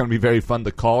team's not going to be very fun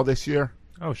to call this year?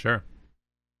 Oh, sure.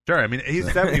 Sure, I mean,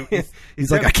 he's 70.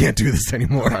 He's like, I can't do this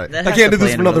anymore. Right. That I has can't to do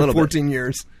this play for into it a another little bit. 14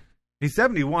 years. He's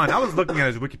 71. I was looking at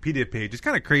his Wikipedia page. It's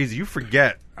kind of crazy. You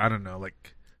forget, I don't know,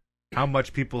 like how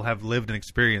much people have lived and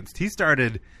experienced. He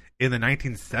started in the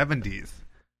 1970s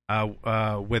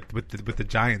with the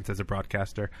Giants as a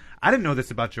broadcaster. I didn't know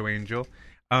this about Joe Angel.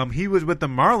 He was with the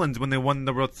Marlins when they won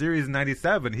the World Series in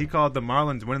 '97. He called the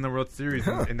Marlins winning the World Series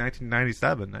in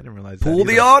 1997. I didn't realize that. Pull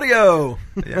the either. audio.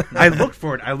 Yeah. I looked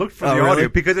for it. I looked for Oh, the really? audio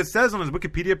because it says on his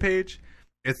Wikipedia page,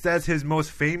 it says his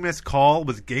most famous call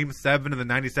was Game 7 of the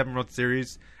 '97 World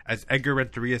Series as Edgar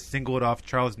Renteria singled off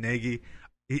Charles Nagy.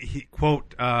 He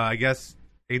quote, I guess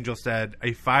Angel said,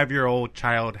 "A 5-year-old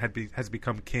child has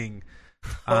become king."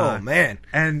 Oh man,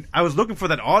 And I was looking for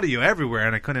that audio everywhere,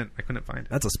 and I couldn't find it.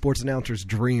 that's a sports announcer's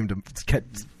dream to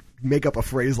make up a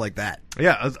phrase like that.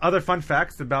 Yeah, other fun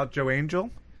facts about Joe Angel,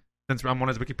 since I'm on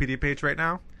his Wikipedia page right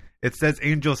now. It says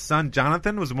Angel's son,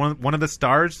 Jonathan, was one of the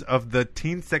stars of the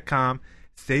teen sitcom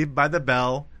Saved by the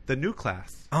Bell, The New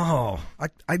Class. Oh,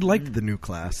 I liked the new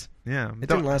class. Yeah. It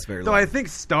didn't last very Though long. I think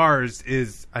stars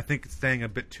is, saying a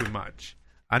bit too much.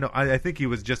 I think he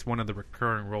was just one of the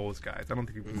recurring roles guys. I don't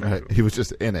think he was. Right. He was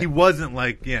just in it. He wasn't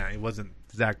he wasn't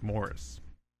Zach Morris.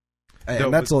 And So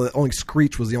that's all. Only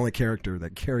Screech was the only character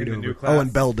that carried In the over. new class? Oh,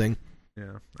 and Belding.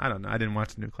 Yeah. I don't know. I didn't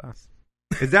watch The New Class.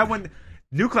 Is that when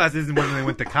New Class isn't when they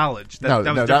went to college? that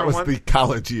was one? the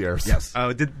college years. Yes.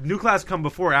 Did New Class come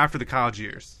before or after the college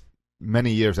years?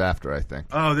 Many years after, I think.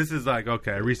 Oh, this is a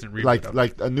recent reboot.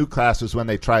 Like a new class was when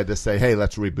they tried to say, "Hey,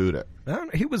 let's reboot it."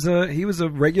 He was a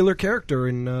regular character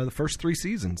in the first 3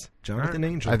 seasons. Jonathan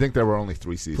Angel I think there were only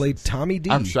 3 seasons. played Tommy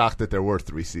D. I'm shocked that there were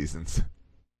 3 seasons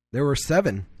There were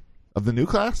 7. of the new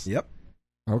class. Yep.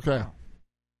 Okay,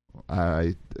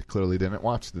 I clearly didn't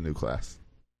watch the new class.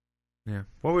 Yeah.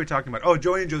 What were we talking about? Oh,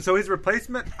 Joe Angel. So his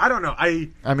replacement? I don't know. I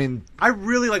mean,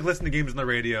 really like listening to games on the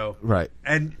radio. right.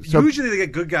 And So- usually they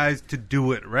get good guys to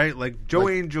do it, right? Like Joe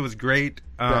Angel is great.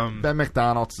 Ben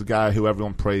McDonald's the guy who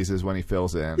everyone praises when he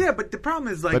fills in. Yeah, but the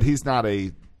problem is but he's not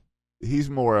he's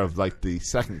more of like the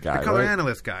second guy, the color right?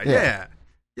 analyst guy. Yeah. Yeah.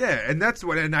 Yeah, and that's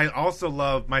what. And I also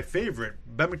love my favorite.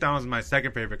 Ben McDonald's is my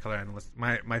second favorite color analyst.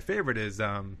 My favorite is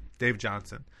Dave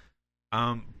Johnson.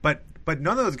 But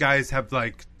none of those guys have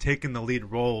like taken the lead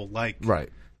role like Right.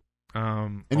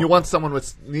 And you want someone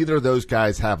with neither of those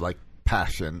guys have like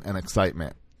passion and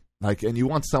excitement. Like, and you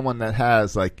want someone that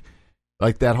has like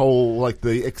that whole like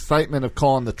the excitement of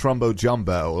calling the Trumbo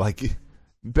Jumbo. Like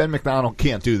Ben McDonald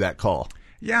can't do that call.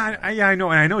 Yeah, I know,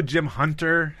 and I know Jim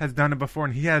Hunter has done it before,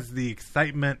 and he has the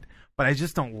excitement, but I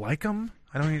just don't like him.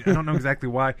 I don't know exactly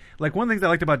why. Like one of the things I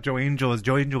liked about Joe Angel is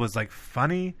Joe Angel was like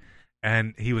funny,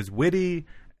 and he was witty,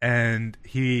 and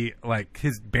he like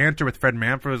his banter with Fred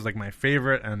Manfred was like my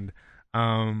favorite, and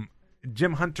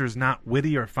Jim Hunter's not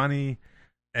witty or funny,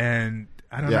 and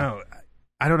I don't know.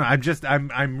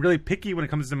 I'm really picky when it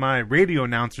comes to my radio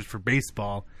announcers for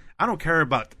baseball. I don't care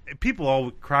about people.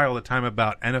 All cry all the time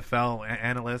about NFL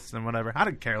analysts and whatever. I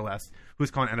don't care less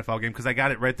who's calling an NFL game because I got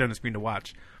it right there on the screen to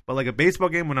watch. But like a baseball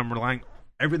game, when I'm relying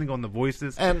everything on the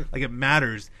voices, and like it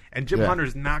matters. And Jim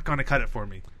Hunter's not going to cut it for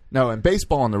me. No, and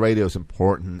baseball on the radio is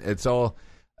important. It's all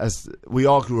as we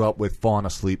all grew up with falling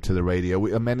asleep to the radio.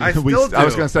 I still do. I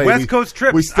was going to say West Coast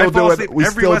trips. We still I fall do asleep it. We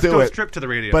every still West do Coast it. trip to the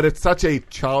radio. But it's such a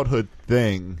childhood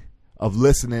thing of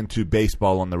listening to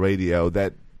baseball on the radio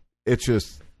that it's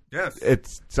just. Yes.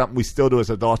 It's something we still do as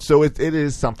adults, so it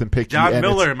is something picky. John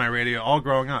Miller in my radio, all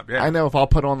growing up. Yeah, I know if I'll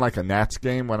put on like a Nats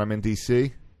game when I'm in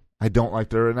D.C., I don't like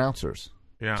their announcers.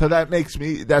 Yeah. So that makes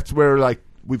me. That's where like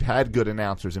we've had good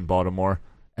announcers in Baltimore,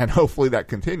 and hopefully that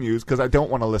continues because I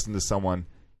don't want to listen to someone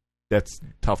that's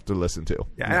tough to listen to.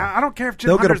 Yeah, I don't care if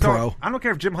Jim Hunter's on. I don't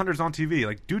care if Jim Hunter's on TV.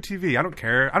 Like, do TV. I don't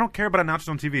care. I don't care about announcers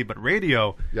on TV, but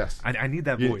radio. Yes, I need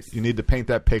that voice. You need to paint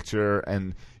that picture,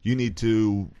 and you need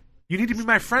to. You need to be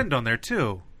my friend on there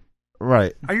too.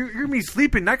 Right. You're gonna be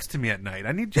sleeping next to me at night.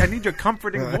 I need your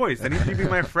comforting voice. I need you to be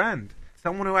my friend,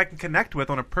 someone who I can connect with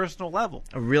on a personal level.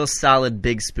 A real solid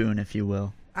big spoon, if you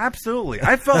will. Absolutely.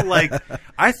 I felt like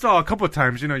I saw a couple of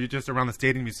times. You know, you're just around the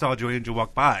stadium. You saw Joe Angel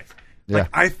walk by. Like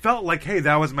I felt like, hey,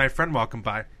 that was my friend walking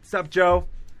by. Sup, Joe?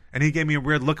 And he gave me a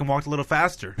weird look and walked a little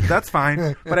faster. That's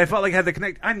fine. But I felt like I had the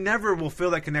connect. I never will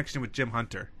feel that connection with Jim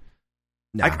Hunter.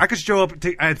 No. I could show up.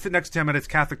 I'd sit next to him at his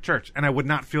Catholic church, and I would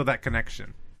not feel that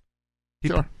connection.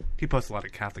 He posts a lot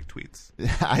of Catholic tweets.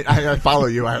 I follow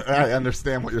you. I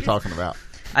understand what you're talking about.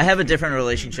 I have a different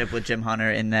relationship with Jim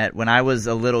Hunter in that when I was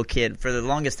a little kid, for the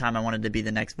longest time, I wanted to be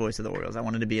the next voice of the Orioles. I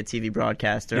wanted to be a TV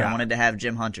broadcaster. Yeah. I wanted to have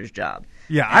Jim Hunter's job.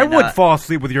 Yeah, I would fall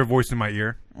asleep with your voice in my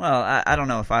ear. Well, I don't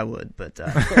know if I would, but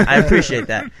I appreciate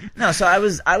that. No, so I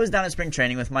was down at spring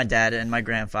training with my dad and my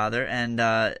grandfather,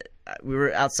 and we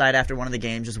were outside after one of the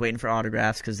games just waiting for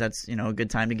autographs because that's a good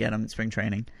time to get them at spring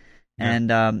training. Yeah.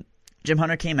 And Jim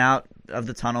Hunter came out of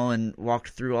the tunnel and walked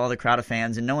through all the crowd of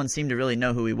fans, and no one seemed to really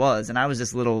know who he was. And I was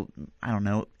this little,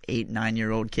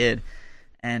 8-9-year-old kid,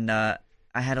 and I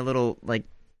had a little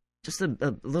just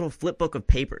a little flip book of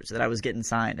papers that I was getting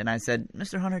signed. And I said,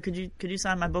 "Mr. Hunter, could you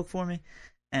sign my book for me?"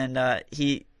 And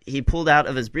he pulled out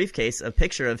of his briefcase a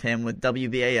picture of him with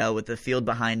WBAL with the field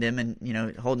behind him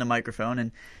and holding a microphone,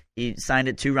 and he signed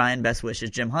it to Ryan Best Wishes,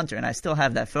 Jim Hunter, and I still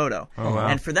have that photo. Oh, wow.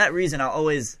 And for that reason, I'll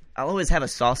always have a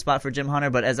soft spot for Jim Hunter.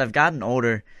 But as I've gotten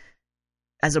older,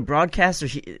 as a broadcaster,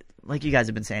 like you guys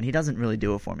have been saying, he doesn't really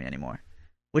do it for me anymore,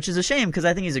 which is a shame because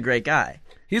I think he's a great guy.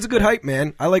 He's a good hype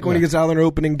man. I like when he gets out on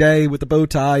opening day with the bow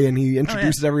tie and he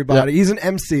introduces everybody. Yeah. He's an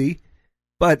MC,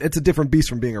 but it's a different beast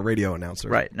from being a radio announcer.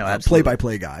 Right? No, absolutely.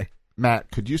 Play-by-play guy.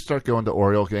 Matt, could you start going to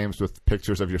Oriole games with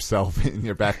pictures of yourself in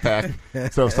your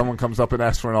backpack? So if someone comes up and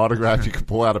asks for an autograph, you can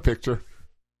pull out a picture?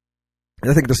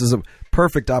 I think this is a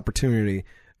perfect opportunity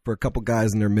for a couple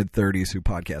guys in their mid-30s who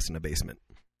podcast in a basement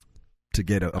to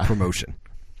get a promotion.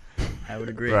 I would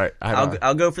agree. Right.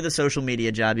 I'll go for the social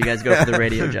media job. You guys go for the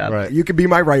radio job. Right. You can be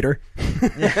my writer.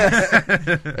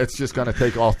 It's just going to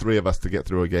take all three of us to get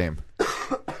through a game.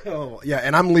 Oh, yeah,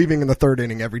 and I'm leaving in the third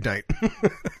inning every night.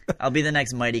 I'll be the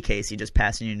next Mighty Casey, just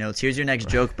passing you notes. Here's your next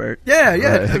joke, Bert. Yeah. Right,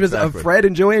 it was exactly. Fred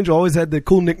and Joe Angel always had the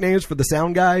cool nicknames for the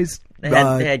sound guys. They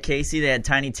had Casey. They had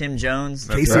Tiny Tim Jones.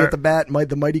 Casey at the bat,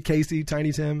 the Mighty Casey,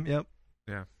 Tiny Tim. Yep.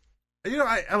 Yeah.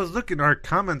 I was looking at our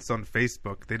comments on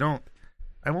Facebook.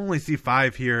 I only see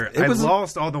 5 here. I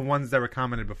lost all the ones that were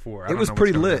commented before. It was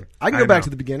pretty lit. I can go back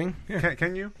to the beginning. Yeah.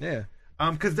 Can you? Yeah.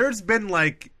 Because there's been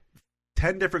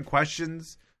 10 different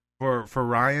questions for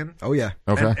Ryan. Oh yeah.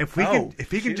 Okay. And if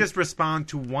he can just respond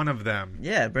to one of them.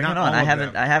 Yeah, bring it on. I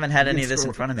haven't had any of this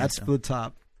in front of me. That's for the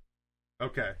top.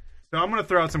 Okay. So I'm going to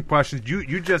throw out some questions.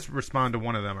 You just respond to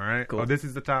one of them, all right? Cool. Oh, this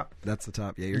is the top? That's the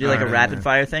top. Yeah, Do you're you like a good. rapid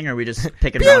fire thing, or we just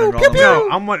pick it around and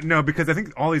roll them? No, because I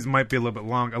think all these might be a little bit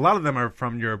long. A lot of them are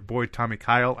from your boy Tommy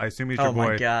Kyle. I assume he's your Oh boy.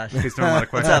 my gosh. He's throwing a lot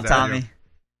of What's questions up, at you.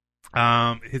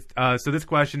 Tommy? So this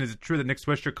question, is it true that Nick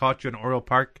Swisher caught you in Oriole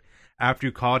Park after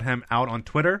you called him out on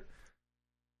Twitter?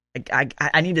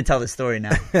 I need to tell this story now.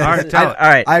 All right, tell it. All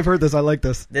right. I've heard this. I like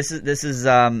this. This is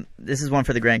one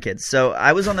for the grandkids. So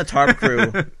I was on the tarp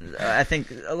crew. I think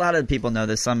a lot of people know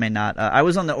this. Some may not. I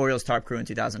was on the Orioles tarp crew in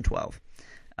 2012.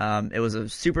 It was a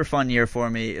super fun year for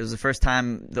me. It was the first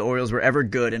time the Orioles were ever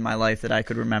good in my life that I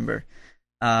could remember.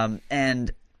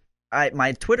 And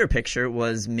my Twitter picture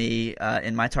was me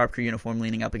in my tarp crew uniform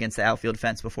leaning up against the outfield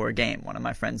fence before a game. One of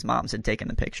my friend's moms had taken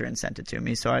the picture and sent it to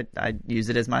me, so I used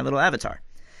it as my little avatar.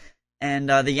 And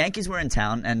the Yankees were in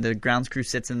town, and the grounds crew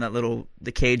sits in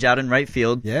the cage out in right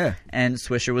field. Yeah. And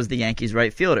Swisher was the Yankees'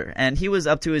 right fielder, and he was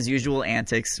up to his usual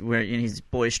antics, where he's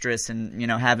boisterous and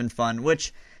having fun.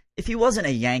 Which, if he wasn't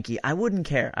a Yankee, I wouldn't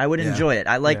care. I would enjoy it.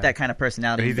 I like that kind of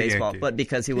personality in He's a baseball. Yankee. But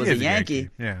because he was is a Yankee,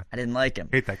 Yeah. I didn't like him.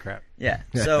 Hate that crap. Yeah.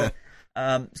 So,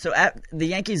 the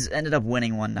Yankees ended up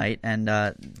winning one night, and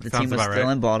the Sounds team was about still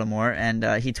right. in Baltimore. And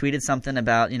he tweeted something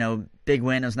about big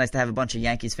win. It was nice to have a bunch of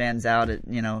Yankees fans out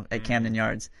at Camden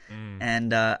Yards.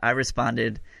 And I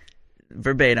responded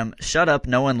verbatim, "Shut up!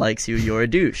 No one likes you. You're a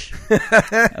douche."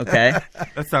 Okay.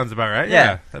 That sounds about right.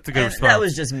 Yeah. That's a good And response. that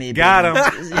was just me Got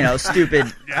being,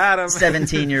 stupid Got him.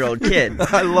 17-year-old kid.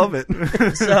 I love it.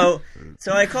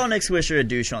 So I call Nick Swisher a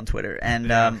douche on Twitter, and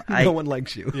No one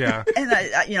likes you. Yeah. and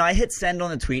I hit send on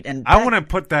the tweet, and I want to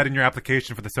put that in your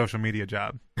application for the social media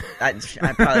job. I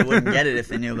probably wouldn't get it if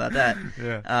they knew about that.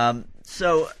 Yeah.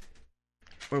 So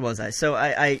where was I? So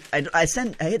I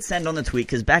hit send on the tweet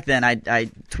because back then I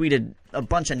tweeted a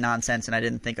bunch of nonsense and I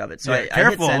didn't think of it. So Yeah, I hit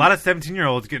careful. A send. lot of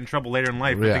 17-year-olds get in trouble later in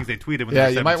life for Yeah. things they tweeted when Yeah,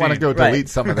 they were 17. you might want to go Right. delete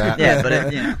some of that. Yeah, but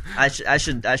I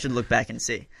should look back and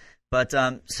see. But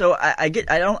so I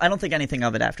don't think anything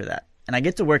of it after that. And I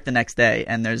get to work the next day,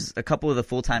 and there's a couple of the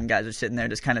full-time guys are sitting there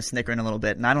just kind of snickering a little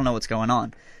bit, and I don't know what's going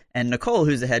on. And Nicole,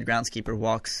 who's the head groundskeeper,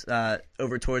 walks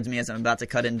over towards me as I'm about to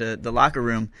cut into the locker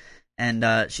room, and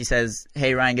she says,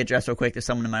 "Hey, Ryan, get dressed real quick. There's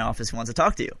someone in my office who wants to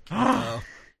talk to you."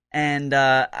 And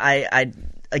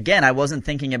I wasn't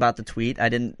thinking about the tweet. I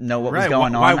didn't know what was Right,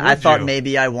 going why on. I would thought you?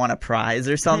 maybe I won a prize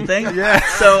or something. Yeah.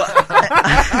 So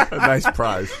A nice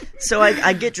prize. So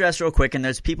I get dressed real quick, and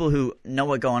there's people who know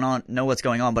what's going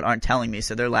on, but aren't telling me,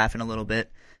 so they're laughing a little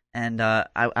bit. And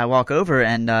I walk over,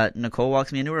 and Nicole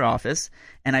walks me into her office,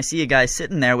 and I see a guy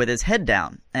sitting there with his head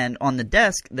down. And on the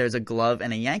desk, there's a glove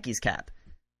and a Yankees cap.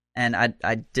 And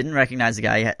I didn't recognize the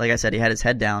guy. Like I said, he had his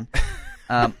head down.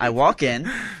 I walk in,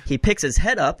 he picks his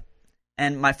head up,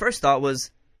 and my first thought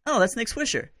was, "Oh, that's Nick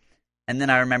Swisher." And then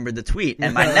I remembered the tweet,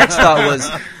 and my next thought was,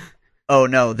 "Oh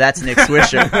no, that's Nick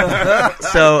Swisher."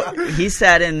 So he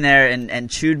sat in there and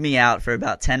chewed me out for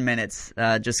about 10 minutes,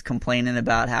 just complaining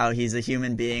about how he's a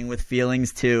human being with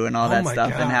feelings too, and all that my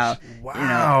stuff, and how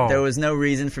Wow. there was no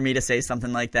reason for me to say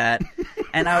something like that.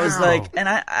 And I was like, and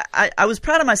I was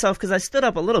proud of myself because I stood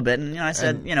up a little bit, and I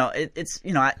said,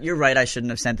 you're right, I shouldn't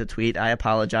have sent the tweet. I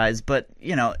apologize, but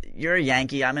you're a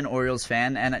Yankee, I'm an Orioles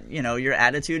fan, and your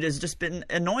attitude has just been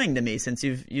annoying to me since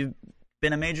you've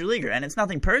been a major leaguer, and it's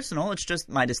nothing personal. It's just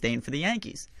my disdain for the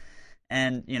Yankees,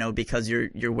 and because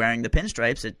you're wearing the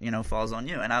pinstripes, it falls on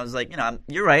you. And I was like,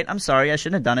 you're right. I'm sorry. I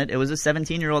shouldn't have done it. It was a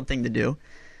 17-year-old thing to do,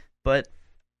 but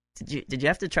did you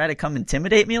have to try to come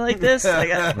intimidate me like this?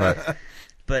 Right.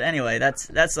 But anyway, that's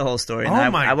the whole story. And Oh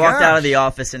then my I walked out of gosh. the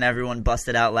office, and everyone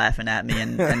busted out laughing at me,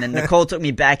 and then Nicole took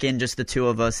me back in, just the two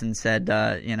of us, and said,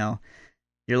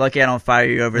 "You're lucky I don't fire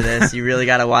you over this. You really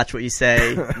got to watch what you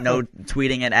say. No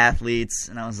tweeting at athletes."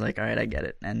 And I was like, all right, I get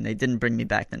it. And they didn't bring me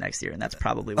back the next year, and that's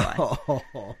probably why.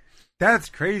 That's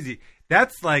crazy.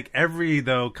 That's like every,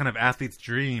 kind of athlete's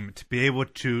dream to be able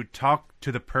to talk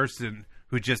to the person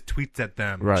who just tweets at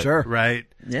them. Right. Sure. Right?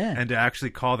 Yeah. And to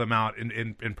actually call them out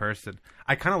in person.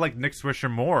 I kind of like Nick Swisher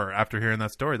more after hearing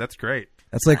that story. That's great.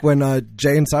 That's like when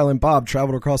Jay and Silent Bob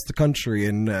traveled across the country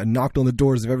and knocked on the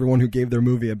doors of everyone who gave their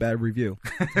movie a bad review.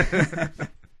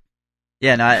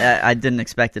 Yeah, no, I didn't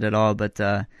expect it at all, but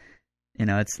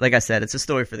it's like I said, it's a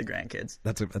story for the grandkids.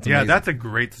 That's Yeah, amazing. that's a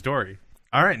great story.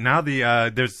 All right, now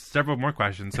there's several more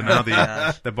questions. So now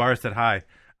the bar said hi.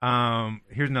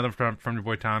 Here's another from your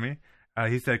boy Tommy.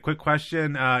 He said, "Quick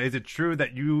question: is it true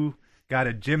that you got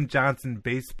a Jim Johnson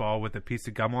baseball with a piece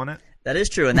of gum on it?" That is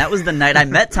true, and that was the night I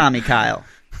met Tommy Kyle.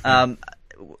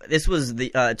 this was the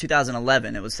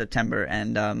 2011. It was September,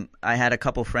 and I had a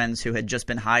couple friends who had just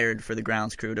been hired for the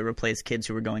grounds crew to replace kids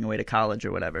who were going away to college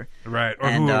or whatever. Right, or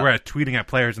And, who were tweeting at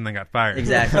players and then got fired.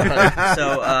 Exactly.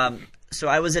 So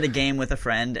I was at a game with a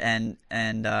friend, and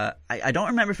I don't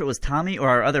remember if it was Tommy or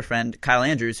our other friend Kyle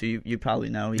Andrews, who you probably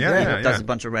know. He does a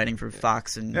bunch of writing for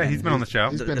Fox, and he's been on the show.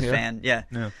 He's been the here. fan. Yeah.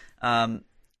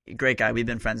 Great guy. We've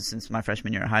been friends since my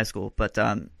freshman year of high school. But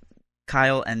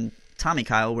Kyle and Tommy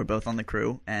Kyle were both on the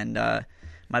crew, and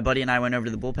my buddy and I went over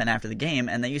to the bullpen after the game,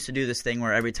 and they used to do this thing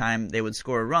where every time they would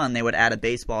score a run, they would add a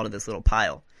baseball to this little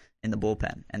pile in the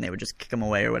bullpen, and they would just kick them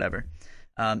away or whatever.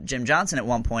 Jim Johnson at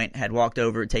one point had walked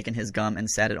over, taken his gum, and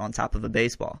sat it on top of a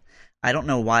baseball. I don't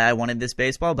know why I wanted this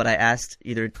baseball, but I asked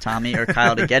either Tommy or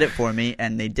Kyle to get it for me,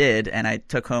 and they did, and I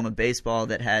took home a baseball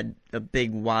that had a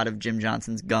big wad of Jim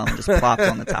Johnson's gum just plopped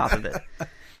on the top of it.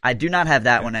 I do not have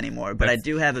that one anymore, but I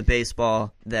do have a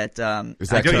baseball that... Is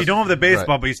that You don't have the baseball,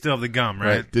 Right. but you still have the gum,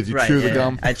 right? Did you Right, chew the yeah,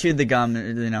 gum? I chewed the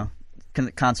gum,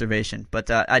 conservation. But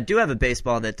I do have a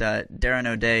baseball that Darren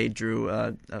O'Day drew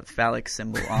a phallic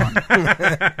symbol on.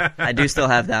 I do still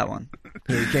have that one.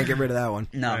 Yeah, you can't get rid of that one.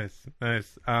 No.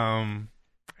 Nice.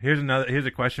 Here's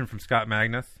a question from Scott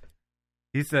Magnus.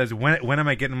 He says, "When am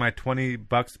I getting my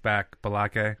 $20 back,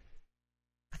 Balake?"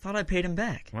 I thought I paid him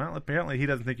back. Well, apparently he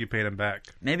doesn't think you paid him back.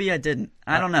 Maybe I didn't.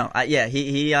 I don't know.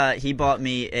 He bought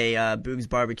me a Boog's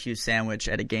barbecue sandwich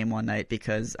at a game one night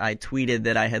because I tweeted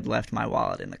that I had left my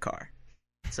wallet in the car.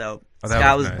 So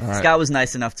that was nice. Scott was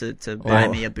nice enough to buy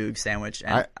Oh. me a Boog sandwich,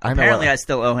 and I know apparently what- I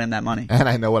still owe him that money. And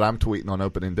I know what I'm tweeting on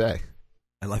opening day.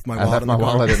 I left my I wallet left my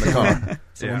wallet in the car.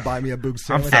 Someone Yeah. buy me a Boog I'm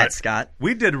sandwich. sorry. At Scott.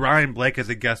 We did Ryan Blake as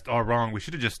a guest all wrong. We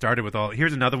should have just started with all.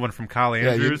 Here's another one from Kyle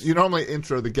Yeah, Andrews. you normally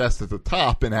intro the guest at the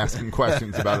top and asking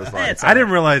questions about his life. It's I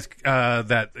didn't realize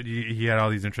that he had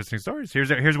all these interesting stories.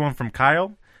 Here's one from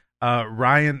Kyle.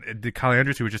 Ryan, Kyle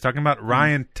Andrews, who we were just talking about.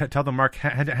 Ryan, tell the Mark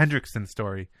Hendrickson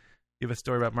story. You have a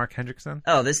story about Mark Hendrickson?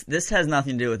 Oh, this has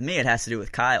nothing to do with me. It has to do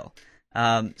with Kyle.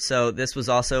 So this was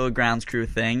also a grounds crew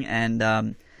thing, and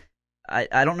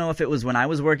I don't know if it was when I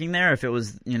was working there, if it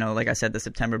was, like I said, the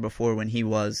September before when he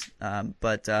was,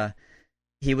 but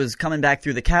he was coming back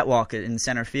through the catwalk in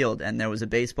center field, and there was a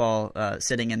baseball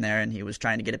sitting in there, and he was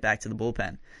trying to get it back to the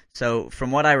bullpen. So from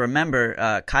what I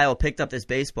remember, Kyle picked up this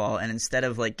baseball, and instead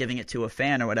of giving it to a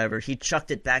fan or whatever, he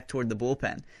chucked it back toward the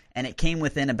bullpen, and it came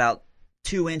within about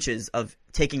 2 inches of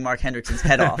taking Mark Hendrickson's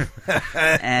head off,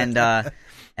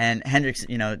 and Hendricks,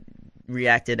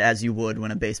 reacted as you would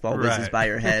when a baseball whizzes Right. by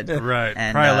your head. Right.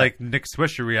 And, Probably like Nick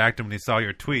Swisher reacted when he saw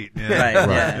your tweet. Yeah. Right, Right.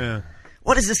 yeah.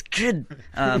 What is this kid?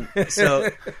 So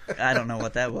I don't know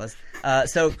what that was.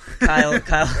 So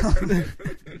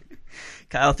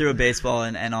Kyle threw a baseball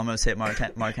and almost hit Mark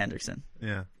Hendrickson.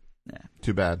 Yeah.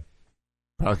 Too bad.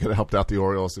 Probably could have helped out the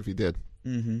Orioles if he did.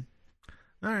 Mm-hmm.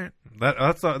 All right.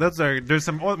 That's our. There's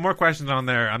some more questions on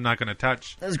there. I'm not going to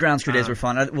touch. Those grounds crew days were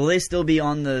fun. Will they still be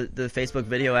on the Facebook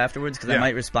video afterwards? Because I Yeah.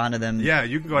 might respond to them. Yeah,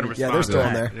 you can go ahead and respond. Yeah, they're still to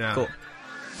on that. there. Yeah. Cool.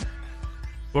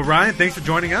 Well, Ryan, thanks for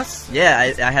joining us. Yeah,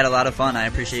 I had a lot of fun. I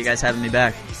appreciate you guys having me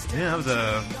back. Yeah, it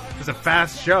was a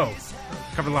fast show.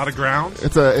 Covered a lot of ground. And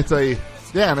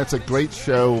it's a great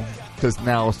show because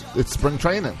now it's spring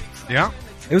training. Yeah.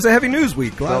 It was a heavy news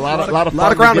week. So a lot of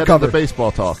fun ground to to get into cover.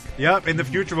 baseball talk. Yep. In the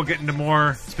future, we'll get into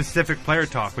more specific player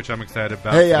talk, which I'm excited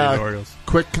about. Hey, for the Orioles.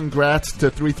 quick congrats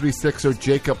to 336er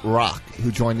Jacob Rock,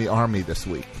 who joined the Army this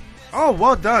week. Oh,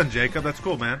 well done, Jacob. That's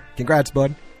cool, man. Congrats,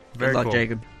 bud. Very Good luck, cool.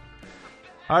 Jacob.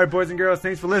 All right, boys and girls,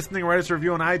 thanks for listening. Write us a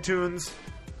review on iTunes.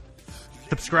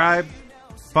 Subscribe.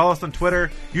 Follow us on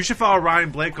Twitter. You should follow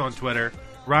Ryan Blake on Twitter.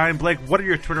 Ryan Blake, what are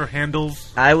your Twitter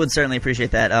handles? I would certainly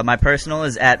appreciate that. My personal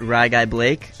is at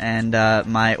RyeGuyBlake, and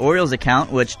my Orioles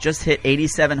account, which just hit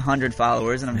 8,700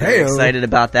 followers, and I'm very Hey-o. excited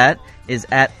about that, is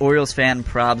at Orioles Fan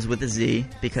Probs with a Z,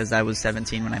 because I was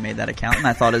 17 when I made that account, and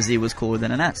I thought a Z was cooler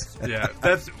than an S. Yeah,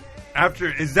 that's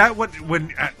after. Is that what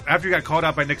after you got called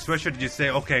out by Nick Swisher? Did you say,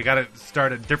 okay, I got to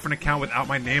start a different account without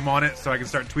my name on it so I can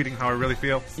start tweeting how I really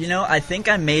feel? I think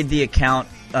I made the account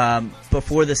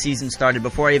before the season started,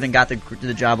 before I even got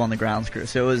the job on the grounds crew.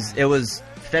 So it was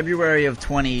February of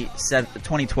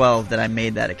 2012 that I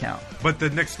made that account. But the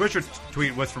Nick Swisher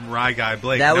tweet was from Rye Guy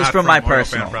Blake. That was not from my Oriole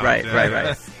Fan personal. Probs. Right, Yeah, right, yeah.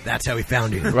 right. That's how he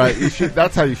found you. Right?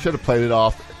 That's how you should have played it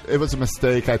off. It was a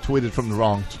mistake. I tweeted from the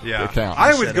wrong Yeah, account.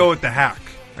 I would go with the hack.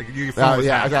 Like your phone was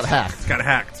I hacked. got hacked. Got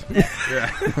hacked.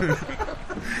 Yeah.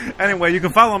 Anyway, you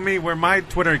can follow me where my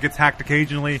Twitter gets hacked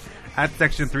occasionally at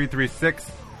Section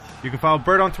 336. You can follow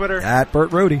Bert on Twitter. At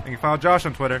Bert Rohde. And you can follow Josh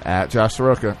on Twitter. At Josh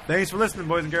Soroka. Thanks for listening,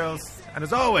 boys and girls. And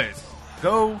as always,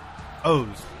 go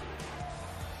O's.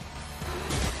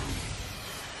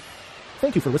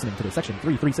 Thank you for listening to the Section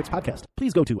 336 podcast.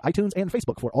 Please go to iTunes and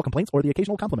Facebook for all complaints or the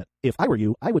occasional compliment. If I were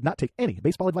you, I would not take any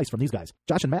baseball advice from these guys.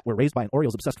 Josh and Matt were raised by an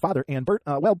Orioles-obsessed father, and Bert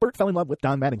fell in love with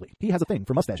Don Mattingly. He has a thing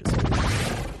for mustaches.